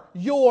are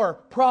your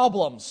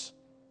problems.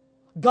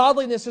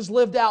 Godliness is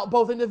lived out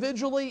both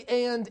individually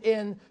and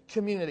in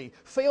community.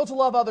 Fail to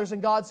love others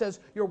and God says,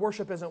 your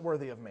worship isn't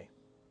worthy of me.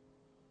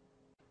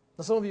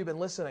 Now some of you have been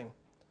listening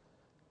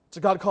to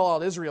God call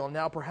out Israel and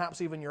now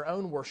perhaps even your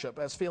own worship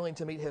as failing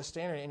to meet His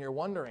standard, and you're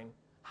wondering,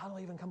 how do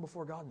I even come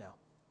before God now?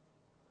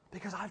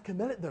 Because I've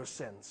committed those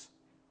sins.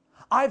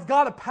 I've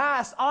got a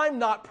past I'm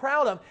not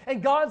proud of.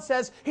 And God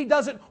says He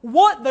doesn't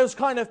want those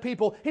kind of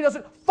people. He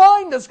doesn't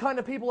find those kind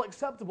of people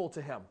acceptable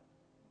to Him.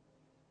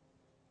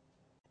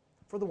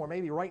 Furthermore,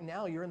 maybe right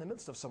now you're in the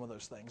midst of some of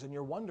those things and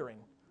you're wondering,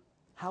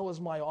 how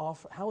is my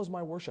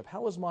worship?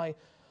 How is my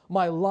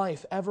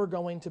life ever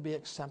going to be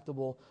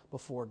acceptable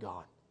before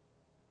God?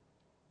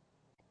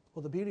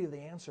 Well, the beauty of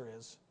the answer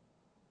is,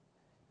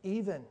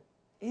 even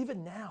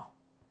now,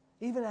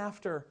 even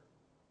after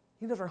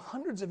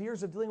hundreds of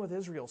years of dealing with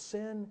Israel,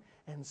 sin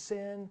and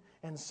sin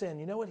and sin,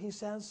 you know what He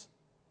says?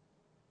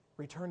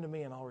 Return to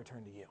me and I'll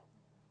return to you.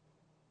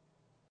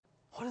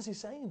 What is He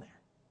saying there?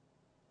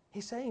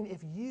 He's saying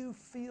if you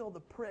feel the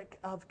prick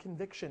of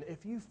conviction,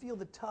 if you feel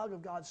the tug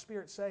of God's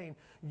Spirit saying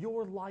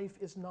your life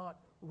is not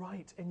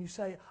right, and you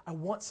say, I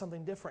want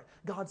something different,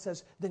 God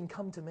says, then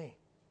come to me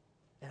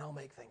and I'll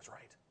make things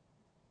right.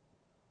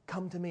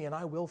 Come to me and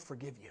I will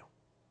forgive you.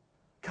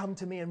 Come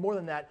to me, and more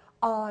than that,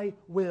 I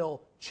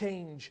will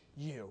change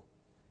you,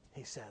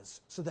 He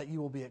says, so that you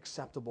will be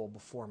acceptable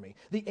before me.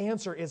 The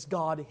answer is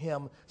God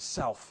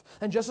Himself.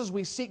 And just as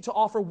we seek to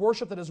offer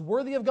worship that is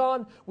worthy of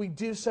God, we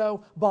do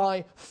so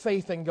by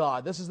faith in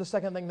God. This is the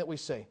second thing that we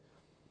see.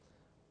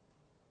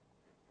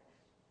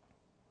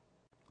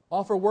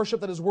 Offer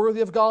worship that is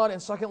worthy of God,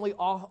 and secondly,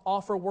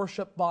 offer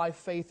worship by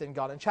faith in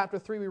God. In chapter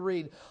 3 we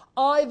read,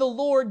 I, the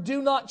Lord,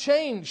 do not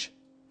change.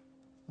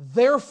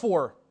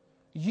 Therefore,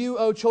 you,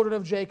 O children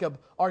of Jacob,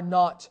 are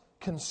not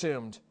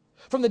consumed.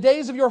 From the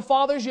days of your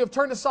fathers you have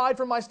turned aside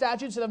from my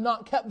statutes and have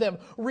not kept them.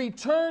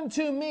 Return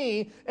to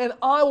me, and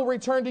I will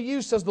return to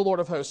you, says the Lord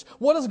of hosts.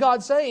 What is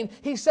God saying?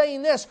 He's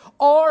saying this: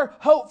 our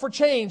hope for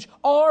change,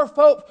 our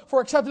hope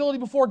for acceptability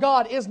before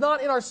God is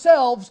not in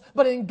ourselves,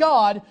 but in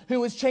God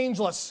who is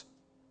changeless.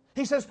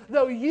 He says,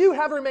 though you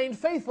have remained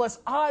faithless,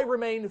 I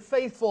remain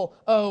faithful,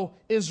 O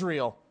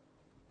Israel.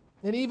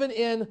 And even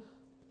in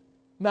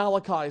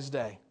Malachi's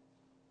day,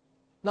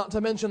 not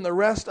to mention the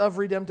rest of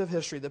redemptive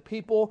history, the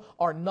people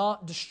are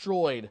not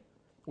destroyed,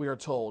 we are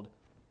told,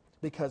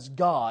 because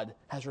God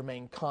has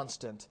remained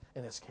constant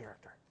in His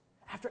character.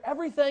 After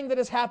everything that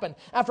has happened,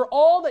 after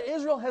all that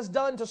Israel has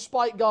done to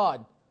spite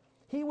God,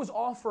 He was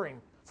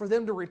offering for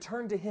them to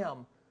return to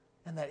Him,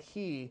 and that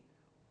He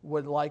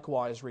would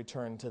likewise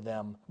return to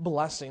them,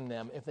 blessing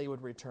them if they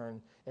would return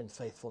in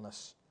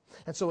faithfulness.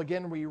 And so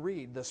again we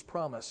read this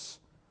promise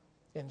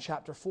in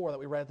chapter 4 that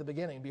we read at the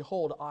beginning.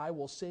 Behold, I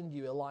will send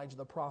you Elijah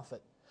the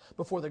prophet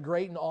before the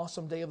great and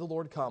awesome day of the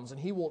Lord comes, and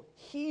he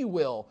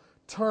will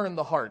turn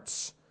the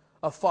hearts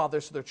of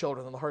fathers to their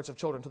children and the hearts of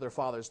children to their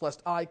fathers,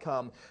 lest I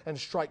come and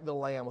strike the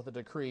land with a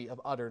decree of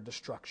utter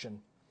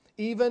destruction.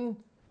 Even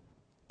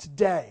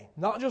today,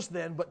 not just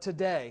then, but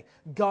today,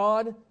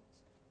 God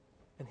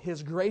and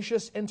His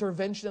gracious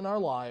intervention in our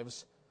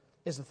lives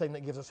is the thing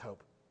that gives us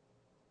hope.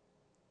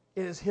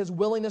 It is His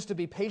willingness to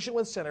be patient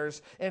with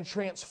sinners and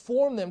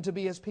transform them to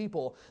be His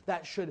people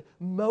that should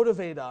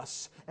motivate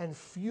us and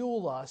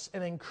fuel us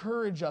and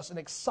encourage us and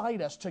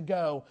excite us to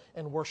go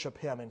and worship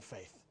Him in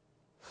faith.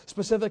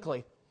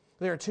 Specifically,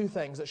 there are two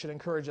things that should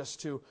encourage us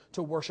to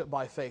worship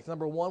by faith.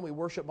 Number one, we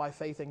worship by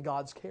faith in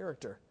God's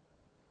character.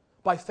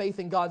 By faith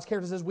in God's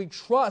character. It says we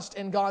trust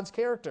in God's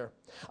character.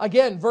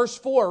 Again, verse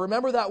 4,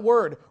 remember that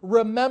word.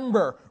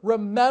 Remember.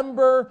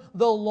 Remember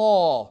the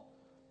law.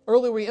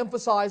 Earlier we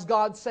emphasized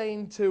God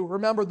saying to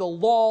remember the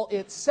law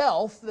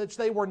itself, which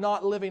they were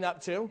not living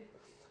up to,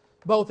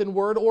 both in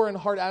word or in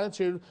heart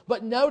attitude.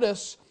 But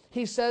notice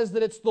He says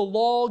that it's the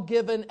law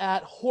given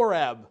at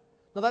Horeb.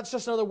 Now that's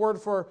just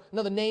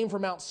another name for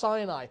Mount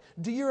Sinai.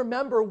 Do you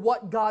remember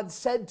what God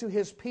said to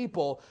His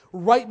people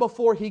right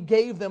before He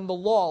gave them the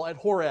law at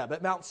Horeb,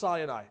 at Mount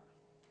Sinai?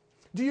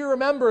 Do you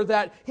remember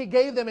that He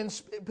gave them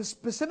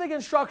specific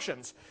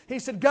instructions? He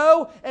said,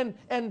 go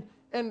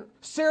and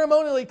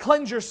ceremonially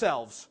cleanse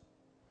yourselves.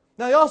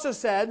 Now He also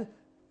said,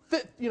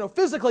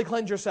 physically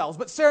cleanse yourselves,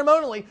 but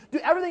ceremonially, do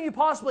everything you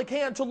possibly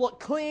can to look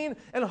clean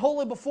and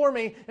holy before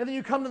me, and then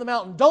you come to the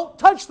mountain. Don't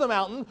touch the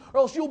mountain, or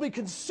else you will be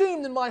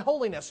consumed in my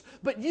holiness.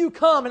 But you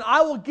come, and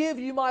I will give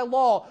you my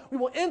law. We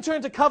will enter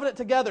into covenant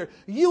together.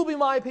 You will be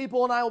my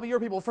people, and I will be your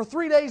people. For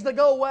 3 days they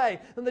go away,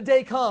 then the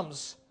day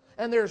comes,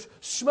 and there's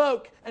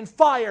smoke and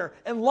fire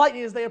and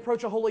lightning as they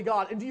approach a holy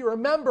God. And do you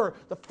remember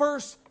the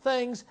first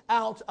things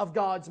out of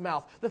God's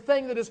mouth? The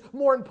thing that is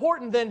more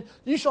important than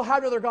you shall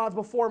have no other gods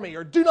before me,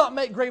 or do not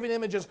make graven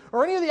images,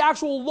 or any of the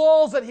actual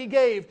laws that He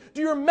gave.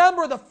 Do you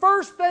remember the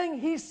first thing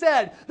He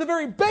said, the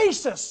very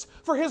basis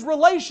for His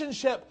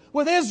relationship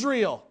with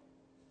Israel?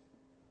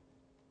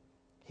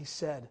 He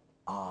said,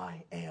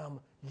 I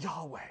am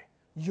Yahweh,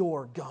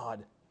 your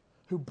God,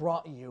 who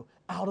brought you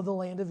out of the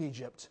land of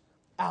Egypt,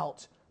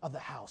 out of the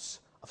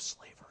house of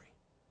slavery.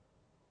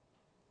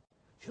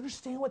 Do you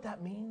understand what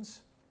that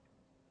means?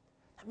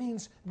 That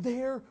means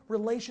their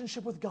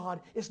relationship with God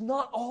is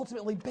not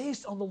ultimately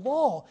based on the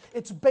law.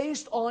 It's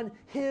based on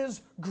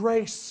His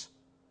grace.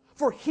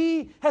 For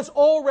He has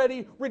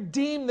already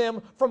redeemed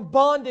them from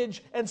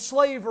bondage and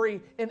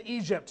slavery in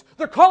Egypt.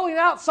 They're calling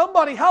out,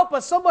 somebody help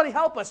us, somebody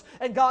help us.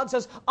 And God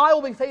says, I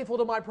will be faithful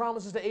to my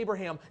promises to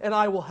Abraham, and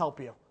I will help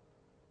you.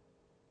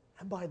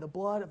 And by the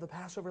blood of the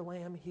Passover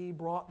lamb, He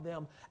brought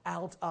them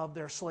out of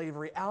their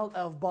slavery, out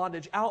of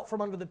bondage, out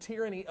from under the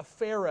tyranny of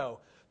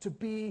Pharaoh, to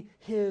be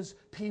His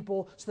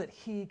people so that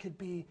He could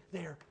be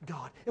their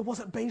God. It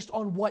wasn't based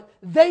on what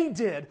they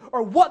did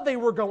or what they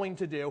were going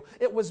to do.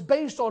 It was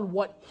based on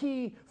what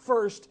He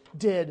first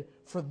did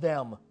for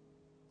them.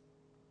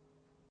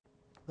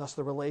 Thus,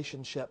 the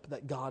relationship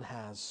that God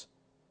has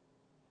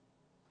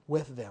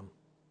with them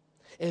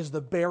is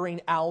the bearing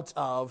out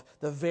of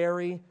the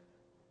very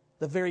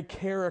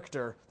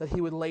character that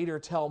He would later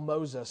tell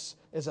Moses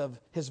is of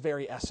His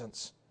very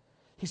essence.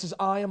 He says,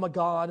 I am a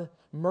God,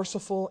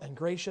 merciful and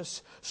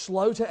gracious,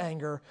 slow to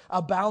anger,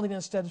 abounding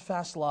in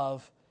steadfast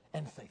love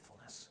and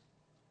faithfulness.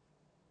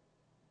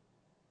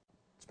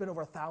 It's been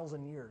over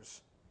 1,000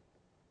 years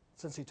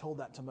since He told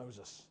that to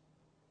Moses.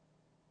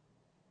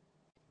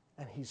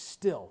 And He's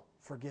still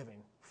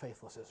forgiving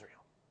faithless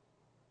Israel.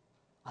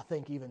 I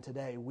think even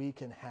today we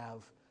can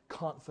have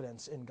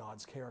confidence in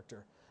God's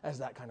character as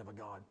that kind of a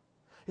God.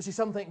 You see,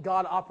 some think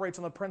God operates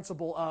on the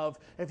principle of,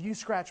 if you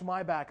scratch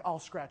my back, I'll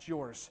scratch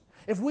yours.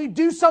 If we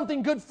do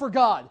something good for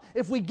God,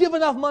 if we give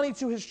enough money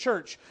to His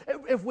church,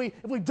 if we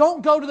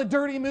don't go to the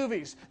dirty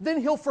movies, then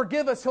He'll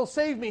forgive us, He'll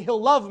save me,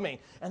 He'll love me.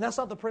 And that's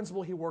not the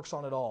principle He works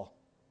on at all.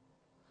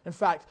 In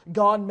fact,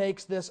 God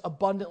makes this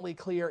abundantly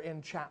clear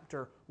in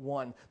chapter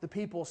 1. The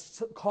people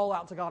call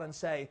out to God and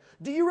say,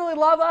 do you really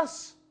love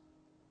us?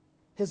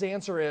 His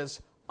answer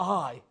is,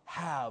 I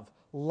have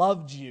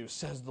loved you,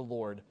 says the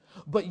Lord.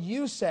 But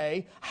you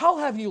say, how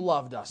have you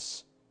loved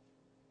us?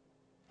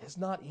 Is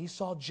not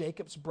Esau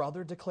Jacob's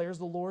brother, declares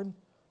the Lord?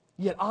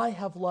 Yet I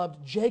have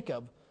loved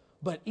Jacob,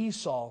 but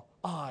Esau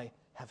I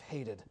have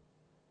hated.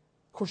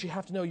 Of course, you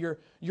have to know your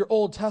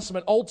Old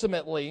Testament.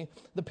 Ultimately,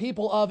 the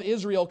people of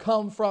Israel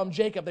come from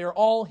Jacob. They are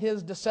all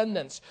his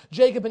descendants.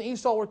 Jacob and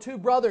Esau were two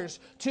brothers,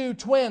 two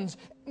twins.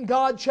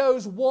 God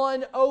chose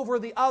one over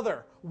the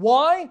other.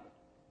 Why?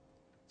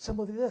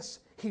 Simply this.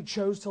 He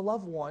chose to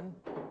love one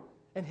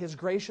in His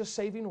gracious,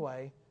 saving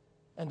way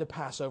and to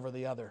pass over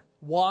the other.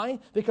 Why?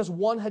 Because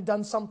one had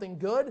done something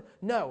good?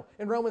 No.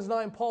 In Romans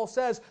 9, Paul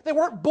says they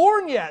weren't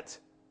born yet.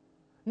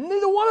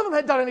 Neither one of them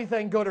had done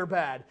anything good or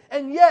bad.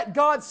 And yet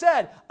God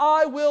said,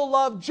 I will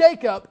love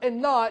Jacob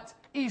and not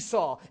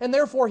Esau. And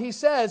therefore He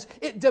says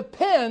it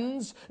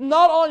depends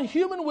not on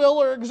human will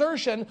or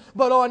exertion,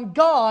 but on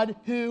God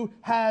who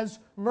has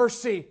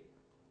mercy.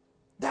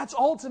 That's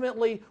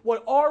ultimately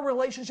what our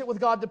relationship with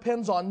God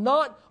depends on.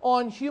 Not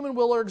on human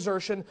will or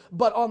exertion,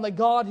 but on the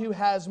God who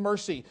has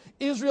mercy.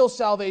 Israel's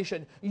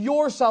salvation,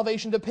 your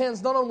salvation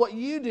depends not on what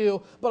you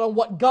do, but on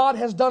what God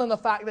has done in the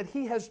fact that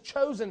He has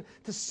chosen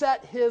to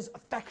set His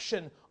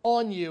affection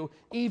on you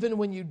even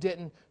when you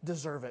didn't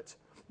deserve it.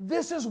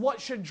 This is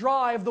what should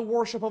drive the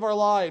worship of our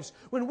lives.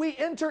 When we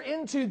enter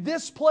into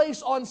this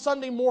place on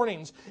Sunday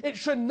mornings, it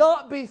should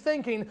not be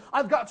thinking,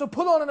 I've got to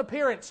put on an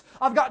appearance.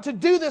 I've got to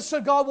do this so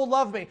God will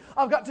love me.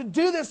 I've got to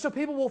do this so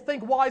people will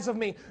think wise of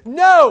me.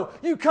 No,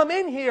 you come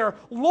in here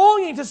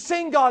longing to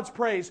sing God's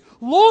praise,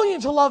 longing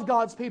to love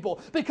God's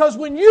people. Because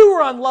when you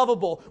were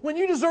unlovable, when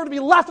you deserve to be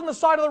left on the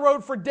side of the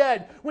road for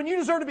dead, when you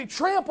deserve to be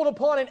trampled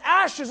upon in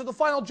ashes at the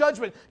final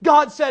judgment,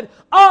 God said,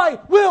 I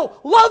will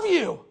love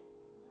you.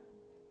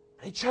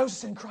 And He chose to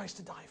send Christ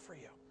to die for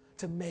you,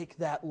 to make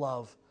that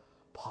love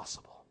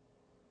possible.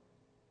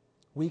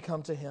 We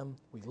come to Him,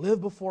 we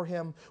live before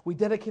Him, we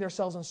dedicate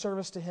ourselves in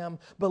service to Him,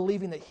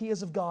 believing that He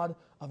is of God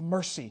of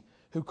mercy,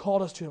 who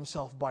called us to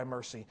Himself by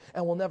mercy,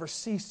 and will never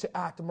cease to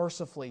act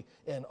mercifully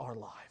in our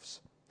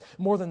lives.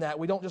 More than that,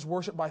 we don't just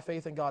worship by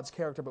faith in God's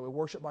character, but we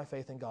worship by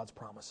faith in God's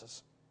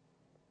promises.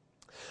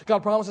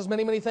 God promises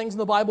many, many things in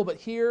the Bible, but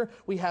here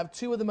we have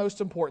two of the most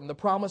important, the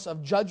promise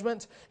of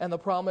judgment and the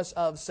promise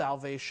of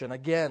salvation.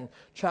 Again,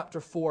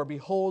 chapter 4,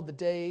 behold, the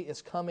day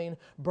is coming,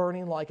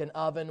 burning like an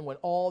oven, when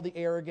all the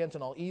arrogant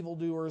and all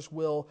evildoers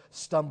will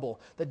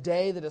stumble. The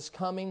day that is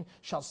coming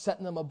shall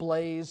set them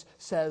ablaze,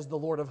 says the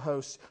Lord of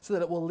hosts, so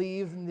that it will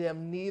leave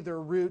them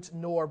neither root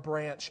nor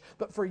branch.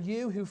 But for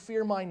you who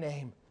fear my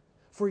name,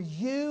 for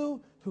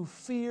you who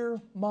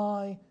fear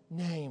my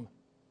name,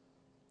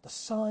 the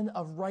Son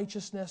of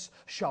Righteousness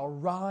shall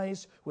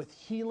rise with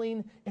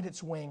healing in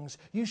its wings.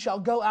 You shall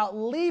go out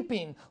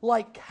leaping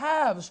like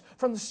calves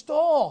from the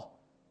stall.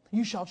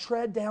 You shall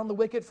tread down the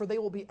wicked, for they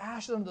will be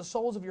ashes under the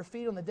soles of your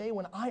feet on the day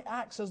when I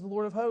act, says the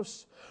Lord of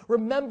hosts.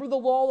 Remember the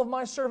law of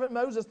my servant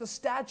Moses, the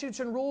statutes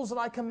and rules that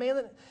I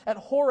commanded at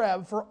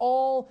Horeb for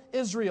all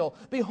Israel.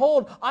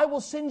 Behold, I will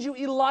send you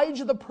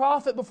Elijah the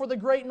prophet before the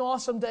great and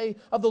awesome day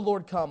of the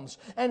Lord comes.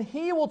 And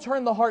he will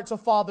turn the hearts of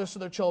fathers to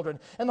their children,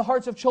 and the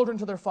hearts of children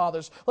to their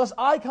fathers, lest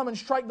I come and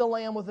strike the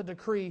land with a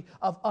decree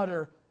of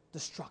utter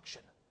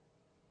destruction.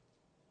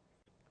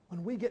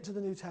 When we get to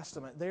the New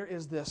Testament, there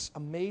is this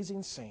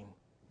amazing scene.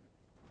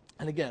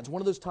 And again, it's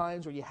one of those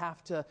times where you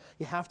have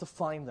to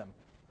find them.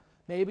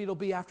 Maybe it'll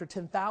be after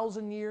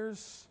 10,000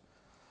 years.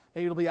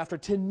 Maybe it'll be after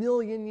 10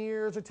 million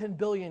years or 10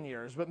 billion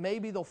years. But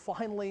maybe they'll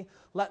finally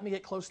let me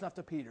get close enough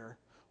to Peter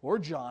or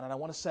John, and I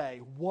want to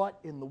say, what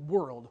in the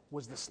world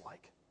was this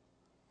like?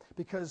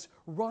 Because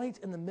right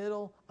in the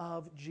middle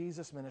of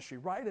Jesus' ministry,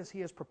 right as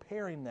He is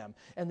preparing them,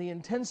 and the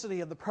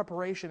intensity of the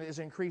preparation is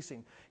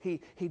increasing, He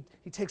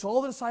takes all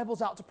the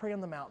disciples out to pray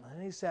on the mountain,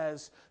 and He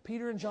says,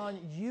 Peter and John,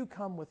 you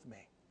come with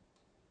me.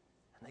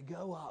 And they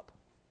go up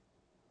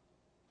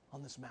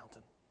on this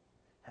mountain,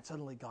 and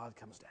suddenly God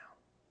comes down,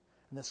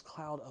 and this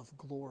cloud of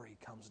glory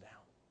comes down.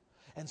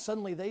 And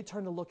suddenly they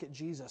turn to look at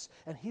Jesus,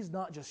 and He's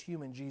not just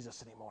human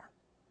Jesus anymore.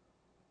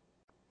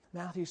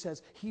 Matthew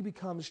says He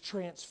becomes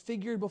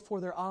transfigured before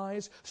their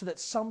eyes so that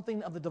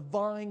something of the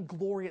divine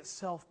glory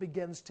itself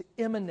begins to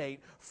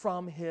emanate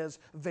from His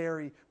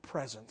very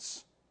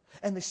presence.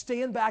 And they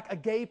stand back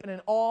agape and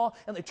in awe,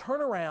 and they turn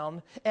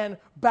around, and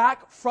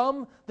back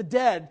from the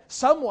dead,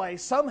 some way,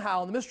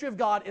 somehow, in the mystery of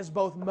God, is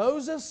both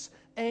Moses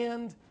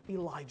and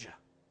Elijah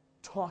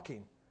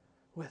talking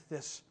with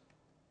this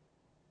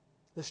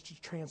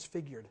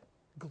transfigured,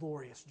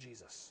 glorious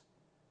Jesus.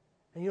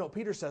 And you know what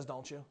Peter says,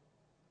 don't you?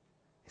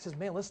 He says,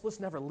 man, let's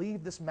never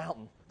leave this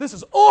mountain. This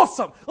is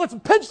awesome. Let's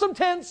pitch some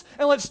tents,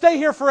 and let's stay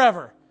here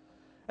forever.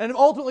 And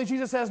ultimately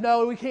Jesus says,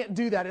 no, we can't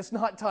do that. It's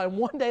not time.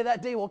 One day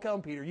that day will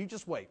come, Peter. You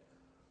just wait.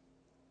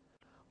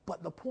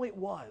 But the point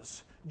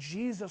was,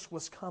 Jesus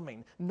was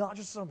coming, not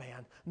just as a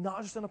man,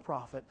 not just as a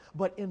prophet,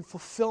 but in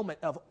fulfillment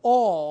of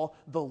all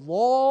the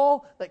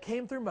law that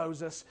came through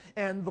Moses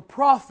and the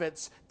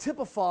prophets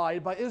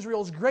typified by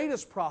Israel's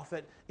greatest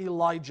prophet,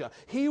 Elijah.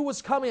 He was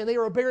coming, and they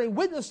were bearing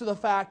witness to the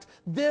fact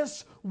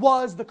this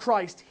was the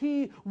Christ.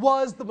 He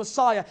was the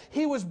Messiah.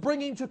 He was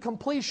bringing to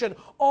completion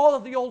all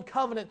that the Old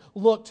Covenant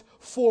looked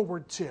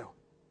forward to.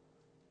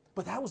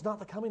 But that was not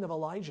the coming of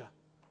Elijah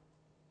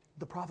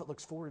the prophet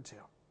looks forward to.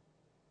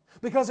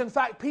 Because in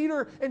fact,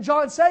 Peter and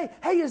John say,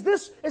 hey, is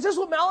this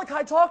what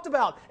Malachi talked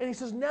about? And he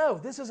says, no,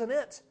 this isn't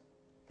it.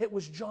 It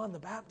was John the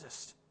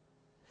Baptist.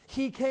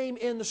 He came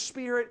in the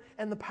spirit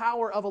and the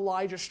power of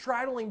Elijah,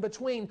 straddling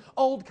between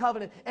Old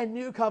Covenant and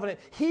New Covenant.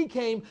 He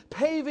came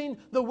paving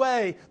the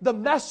way, the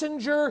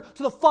messenger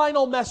to the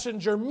final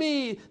messenger,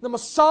 me, the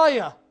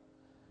Messiah,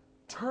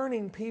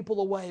 turning people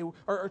away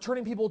or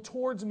turning people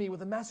towards me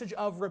with a message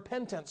of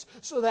repentance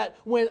so that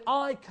when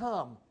I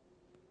come,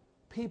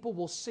 people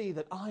will see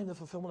that I am the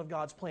fulfillment of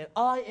God's plan.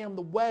 I am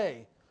the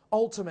way,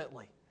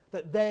 ultimately,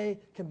 that they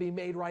can be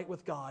made right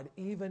with God,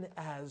 even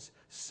as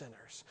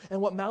sinners. And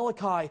what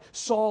Malachi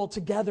saw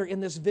together in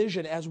this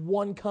vision as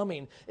one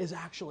coming is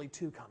actually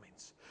two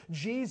comings.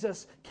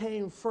 Jesus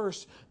came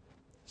first,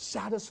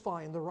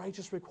 satisfying the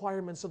righteous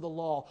requirements of the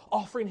law,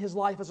 offering His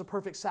life as a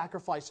perfect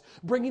sacrifice,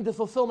 bringing to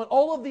fulfillment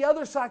all of the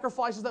other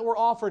sacrifices that were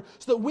offered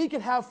so that we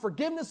could have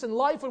forgiveness and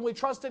life when we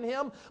trust in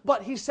Him.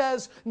 But He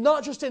says,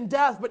 not just in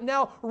death, but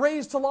now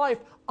raised to life,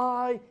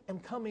 I am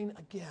coming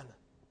again.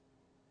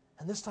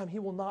 And this time He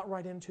will not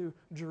ride into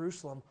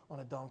Jerusalem on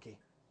a donkey.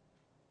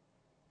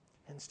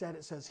 Instead,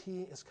 it says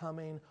He is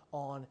coming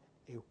on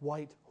a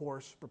white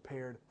horse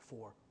prepared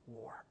for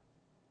war.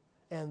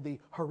 And the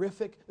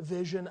horrific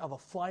vision of a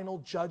final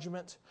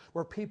judgment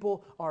where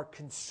people are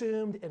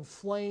consumed in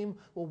flame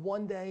will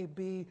one day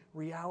be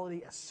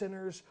reality as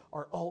sinners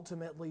are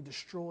ultimately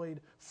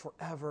destroyed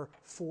forever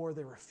for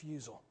their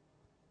refusal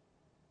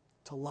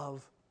to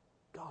love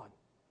God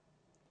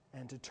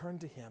and to turn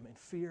to Him in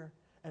fear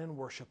and in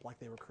worship like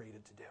they were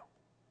created to do.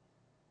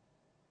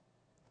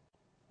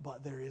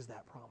 But there is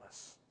that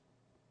promise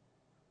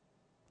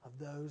of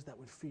those that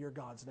would fear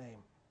God's name.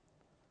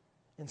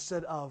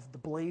 Instead of the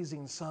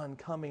blazing sun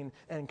coming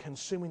and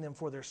consuming them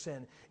for their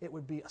sin, it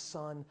would be a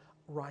sun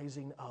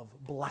rising of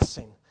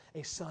blessing,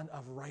 a sun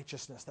of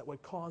righteousness that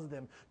would cause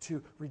them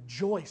to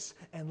rejoice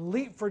and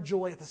leap for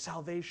joy at the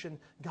salvation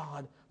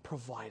God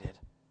provided.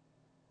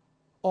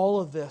 All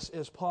of this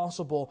is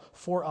possible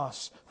for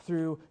us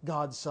through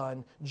God's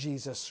Son,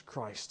 Jesus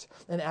Christ.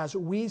 And as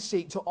we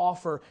seek to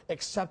offer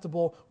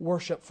acceptable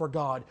worship for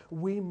God,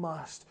 we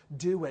must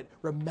do it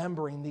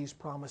remembering these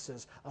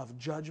promises of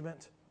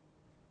judgment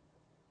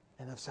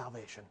and of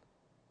salvation.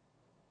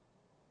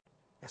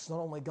 It's not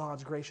only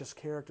God's gracious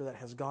character that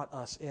has got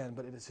us in,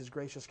 but it is His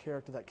gracious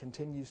character that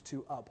continues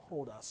to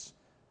uphold us.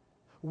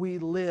 We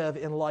live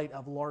in light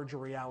of larger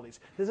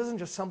realities. This isn't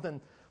just something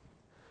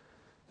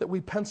that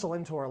we pencil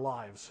into our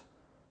lives.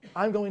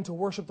 I'm going to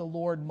worship the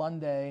Lord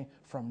Monday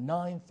from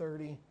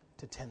 9:30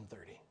 to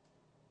 10:30.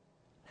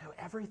 No,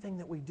 everything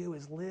that we do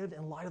is lived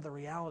in light of the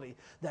reality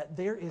that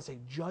there is a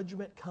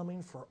judgment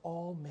coming for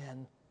all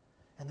men,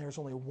 and there's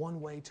only one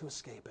way to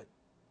escape it: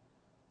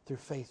 through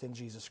faith in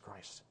Jesus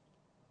Christ.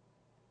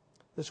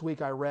 This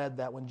week I read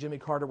that when Jimmy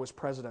Carter was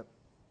president,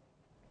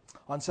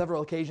 on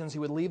several occasions he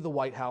would leave the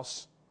White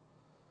House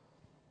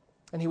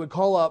and he would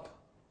call up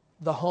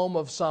the home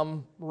of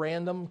some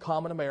random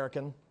common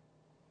American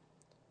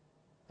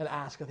and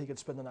ask if he could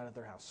spend the night at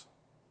their house.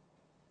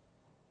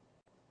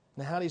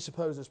 Now, how do you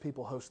suppose those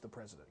people host the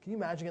president? Can you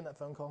imagine getting that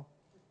phone call?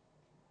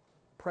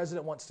 The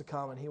president wants to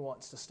come and he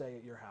wants to stay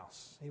at your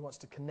house. He wants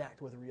to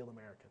connect with real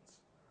Americans.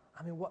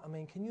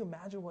 Can you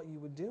imagine what you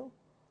would do?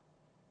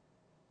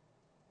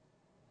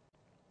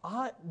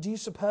 Do you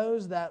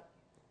suppose that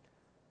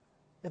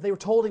if they were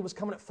told he was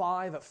coming at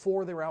 5, at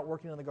 4 they were out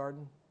working in the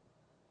garden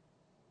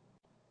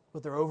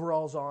with their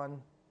overalls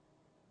on,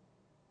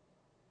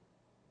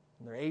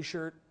 and their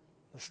A-shirt,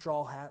 their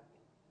straw hat?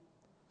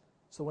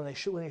 So when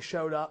they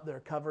showed up, they're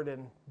covered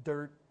in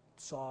dirt,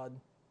 sod,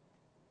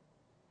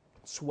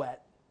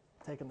 sweat,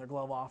 taking their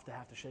glove off to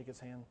have to shake his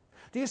hand.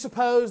 Do you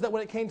suppose that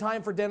when it came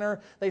time for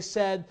dinner, they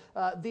said,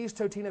 these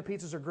Totino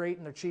pizzas are great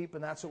and they're cheap,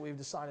 and that's what we've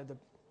decided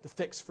to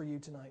fix for you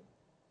tonight?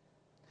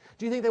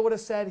 Do you think they would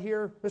have said,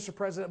 here, Mr.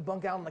 President,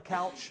 bunk out on the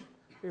couch.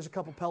 Here's a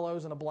couple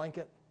pillows and a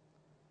blanket.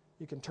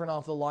 You can turn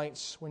off the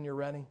lights when you're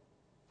ready?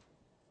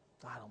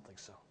 I don't think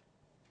so.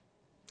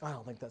 I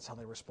don't think that's how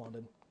they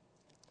responded.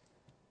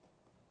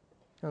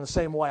 In the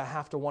same way, I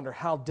have to wonder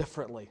how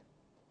differently,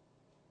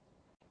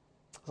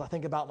 as I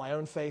think about my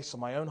own face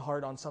and my own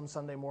heart on some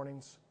Sunday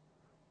mornings,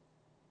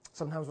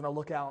 sometimes when I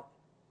look out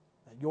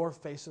at your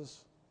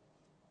faces,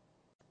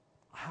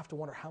 I have to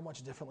wonder how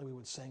much differently we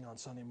would sing on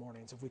Sunday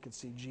mornings if we could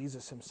see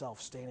Jesus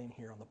Himself standing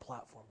here on the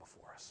platform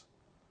before us.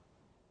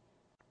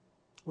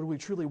 Would we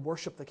truly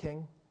worship the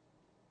King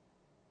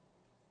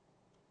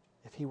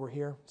if He were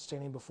here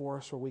standing before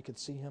us where we could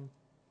see Him?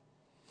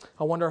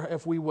 I wonder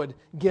if we would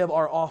give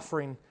our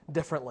offering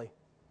differently.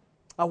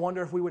 I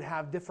wonder if we would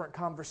have different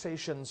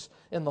conversations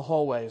in the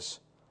hallways.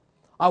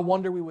 I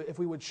wonder if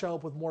we would show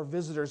up with more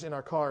visitors in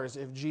our cars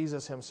if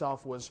Jesus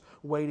himself was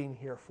waiting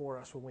here for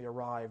us when we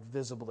arrived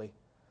visibly.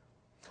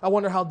 I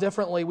wonder how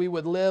differently we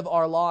would live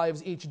our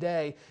lives each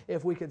day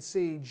if we could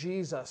see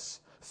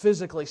Jesus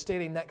physically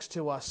standing next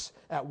to us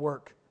at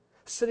work,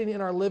 sitting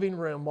in our living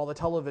room while the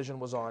television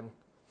was on,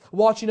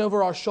 watching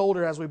over our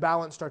shoulder as we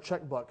balanced our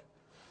checkbook,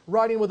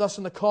 riding with us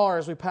in the car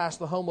as we passed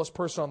the homeless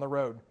person on the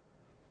road,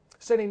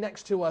 sitting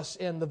next to us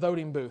in the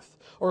voting booth,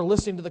 or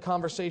listening to the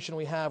conversation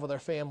we have with our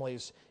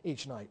families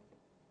each night.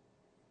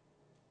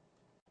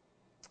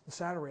 The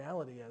sad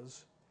reality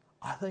is,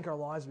 I think our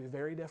lives would be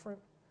very different,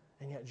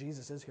 and yet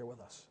Jesus is here with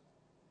us.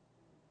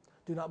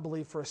 Do not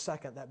believe for a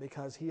second that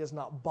because he is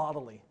not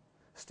bodily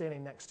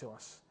standing next to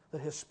us, that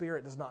his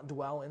Spirit does not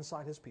dwell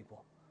inside his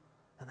people,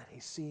 and that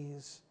he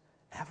sees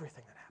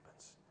everything that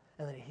happens,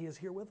 and that he is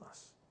here with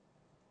us.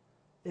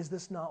 Is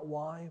this not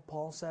why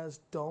Paul says,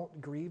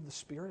 don't grieve the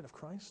Spirit of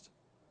Christ?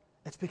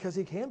 It's because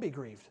he can be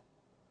grieved.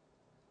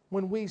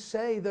 When we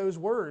say those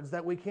words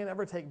that we can't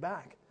ever take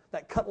back,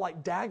 that cut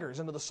like daggers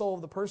into the soul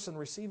of the person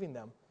receiving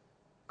them,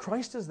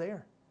 Christ is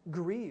there,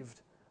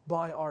 grieved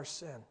by our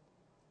sin.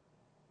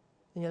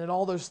 And yet in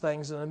all those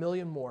things and a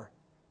million more,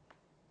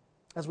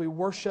 as we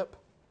worship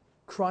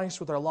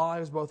Christ with our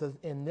lives, both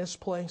in this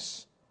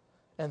place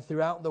and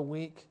throughout the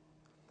week,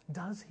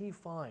 does he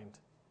find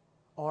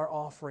our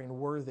offering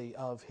worthy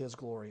of his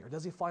glory? Or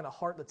does he find a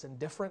heart that's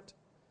indifferent,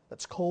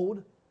 that's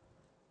cold,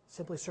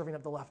 simply serving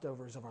up the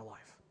leftovers of our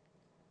life?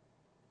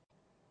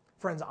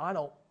 Friends, I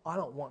don't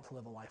want to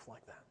live a life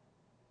like that.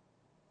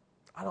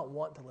 I don't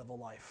want to live a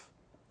life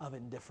of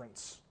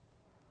indifference,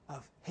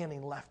 of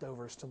handing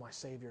leftovers to my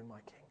Savior and my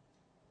King.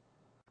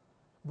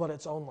 But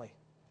it's only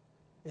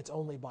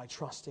by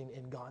trusting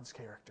in God's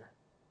character,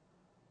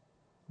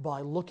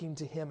 by looking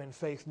to him in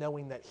faith,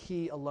 knowing that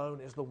he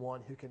alone is the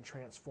one who can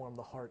transform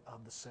the heart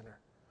of the sinner,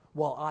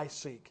 while I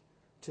seek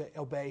to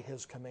obey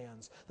his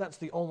commands. That's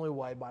the only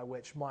way by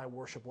which my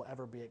worship will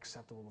ever be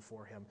acceptable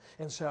before him.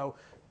 And so,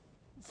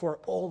 for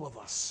all of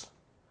us,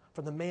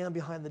 from the man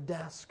behind the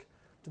desk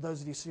to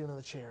those of you sitting in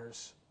the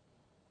chairs,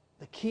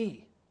 the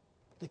key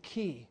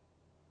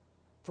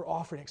for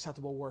offering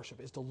acceptable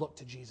worship is to look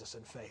to Jesus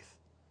in faith,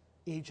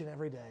 each and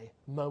every day,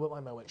 moment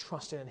by moment,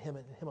 trusting in him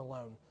and him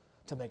alone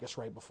to make us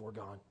right before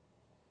God.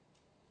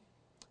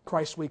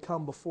 Christ, we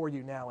come before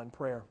you now in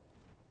prayer,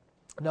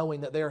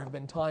 knowing that there have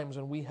been times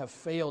when we have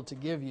failed to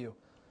give you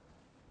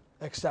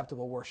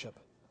acceptable worship.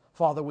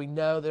 Father, we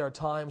know there are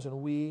times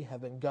when we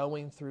have been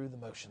going through the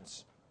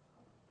motions.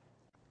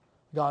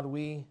 God,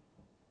 we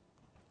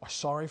are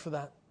sorry for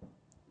that.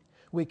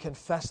 We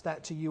confess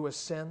that to you as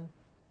sin.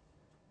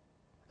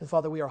 And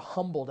Father, we are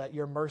humbled at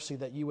your mercy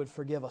that you would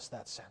forgive us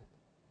that sin.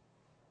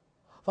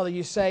 Father,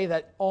 you say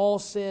that all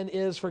sin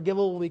is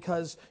forgivable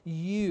because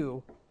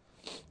you,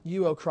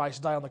 O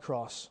Christ, died on the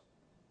cross.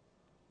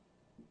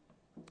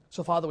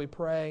 So, Father, we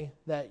pray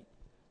that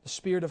the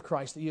Spirit of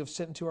Christ that you have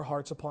sent into our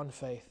hearts upon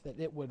faith, that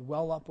it would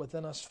well up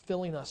within us,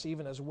 filling us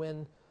even as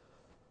wind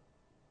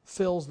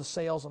fills the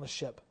sails on a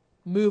ship,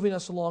 moving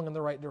us along in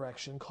the right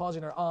direction,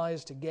 causing our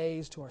eyes to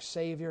gaze to our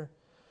Savior,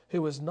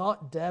 who was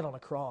not dead on a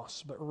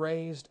cross, but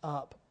raised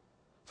up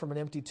from an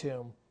empty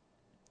tomb,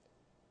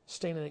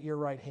 standing at your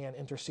right hand,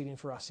 interceding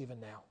for us even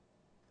now.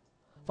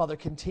 Father,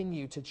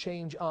 continue to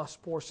change us,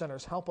 poor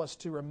sinners. Help us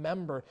to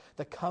remember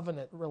the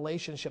covenant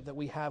relationship that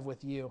we have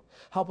with you.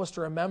 Help us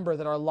to remember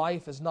that our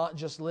life is not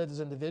just lived as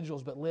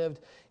individuals, but lived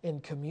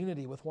in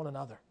community with one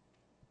another.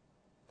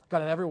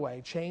 God, in every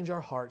way, change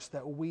our hearts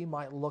that we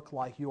might look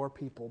like your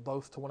people,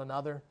 both to one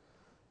another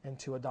and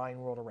to a dying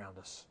world around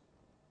us.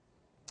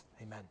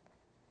 Amen.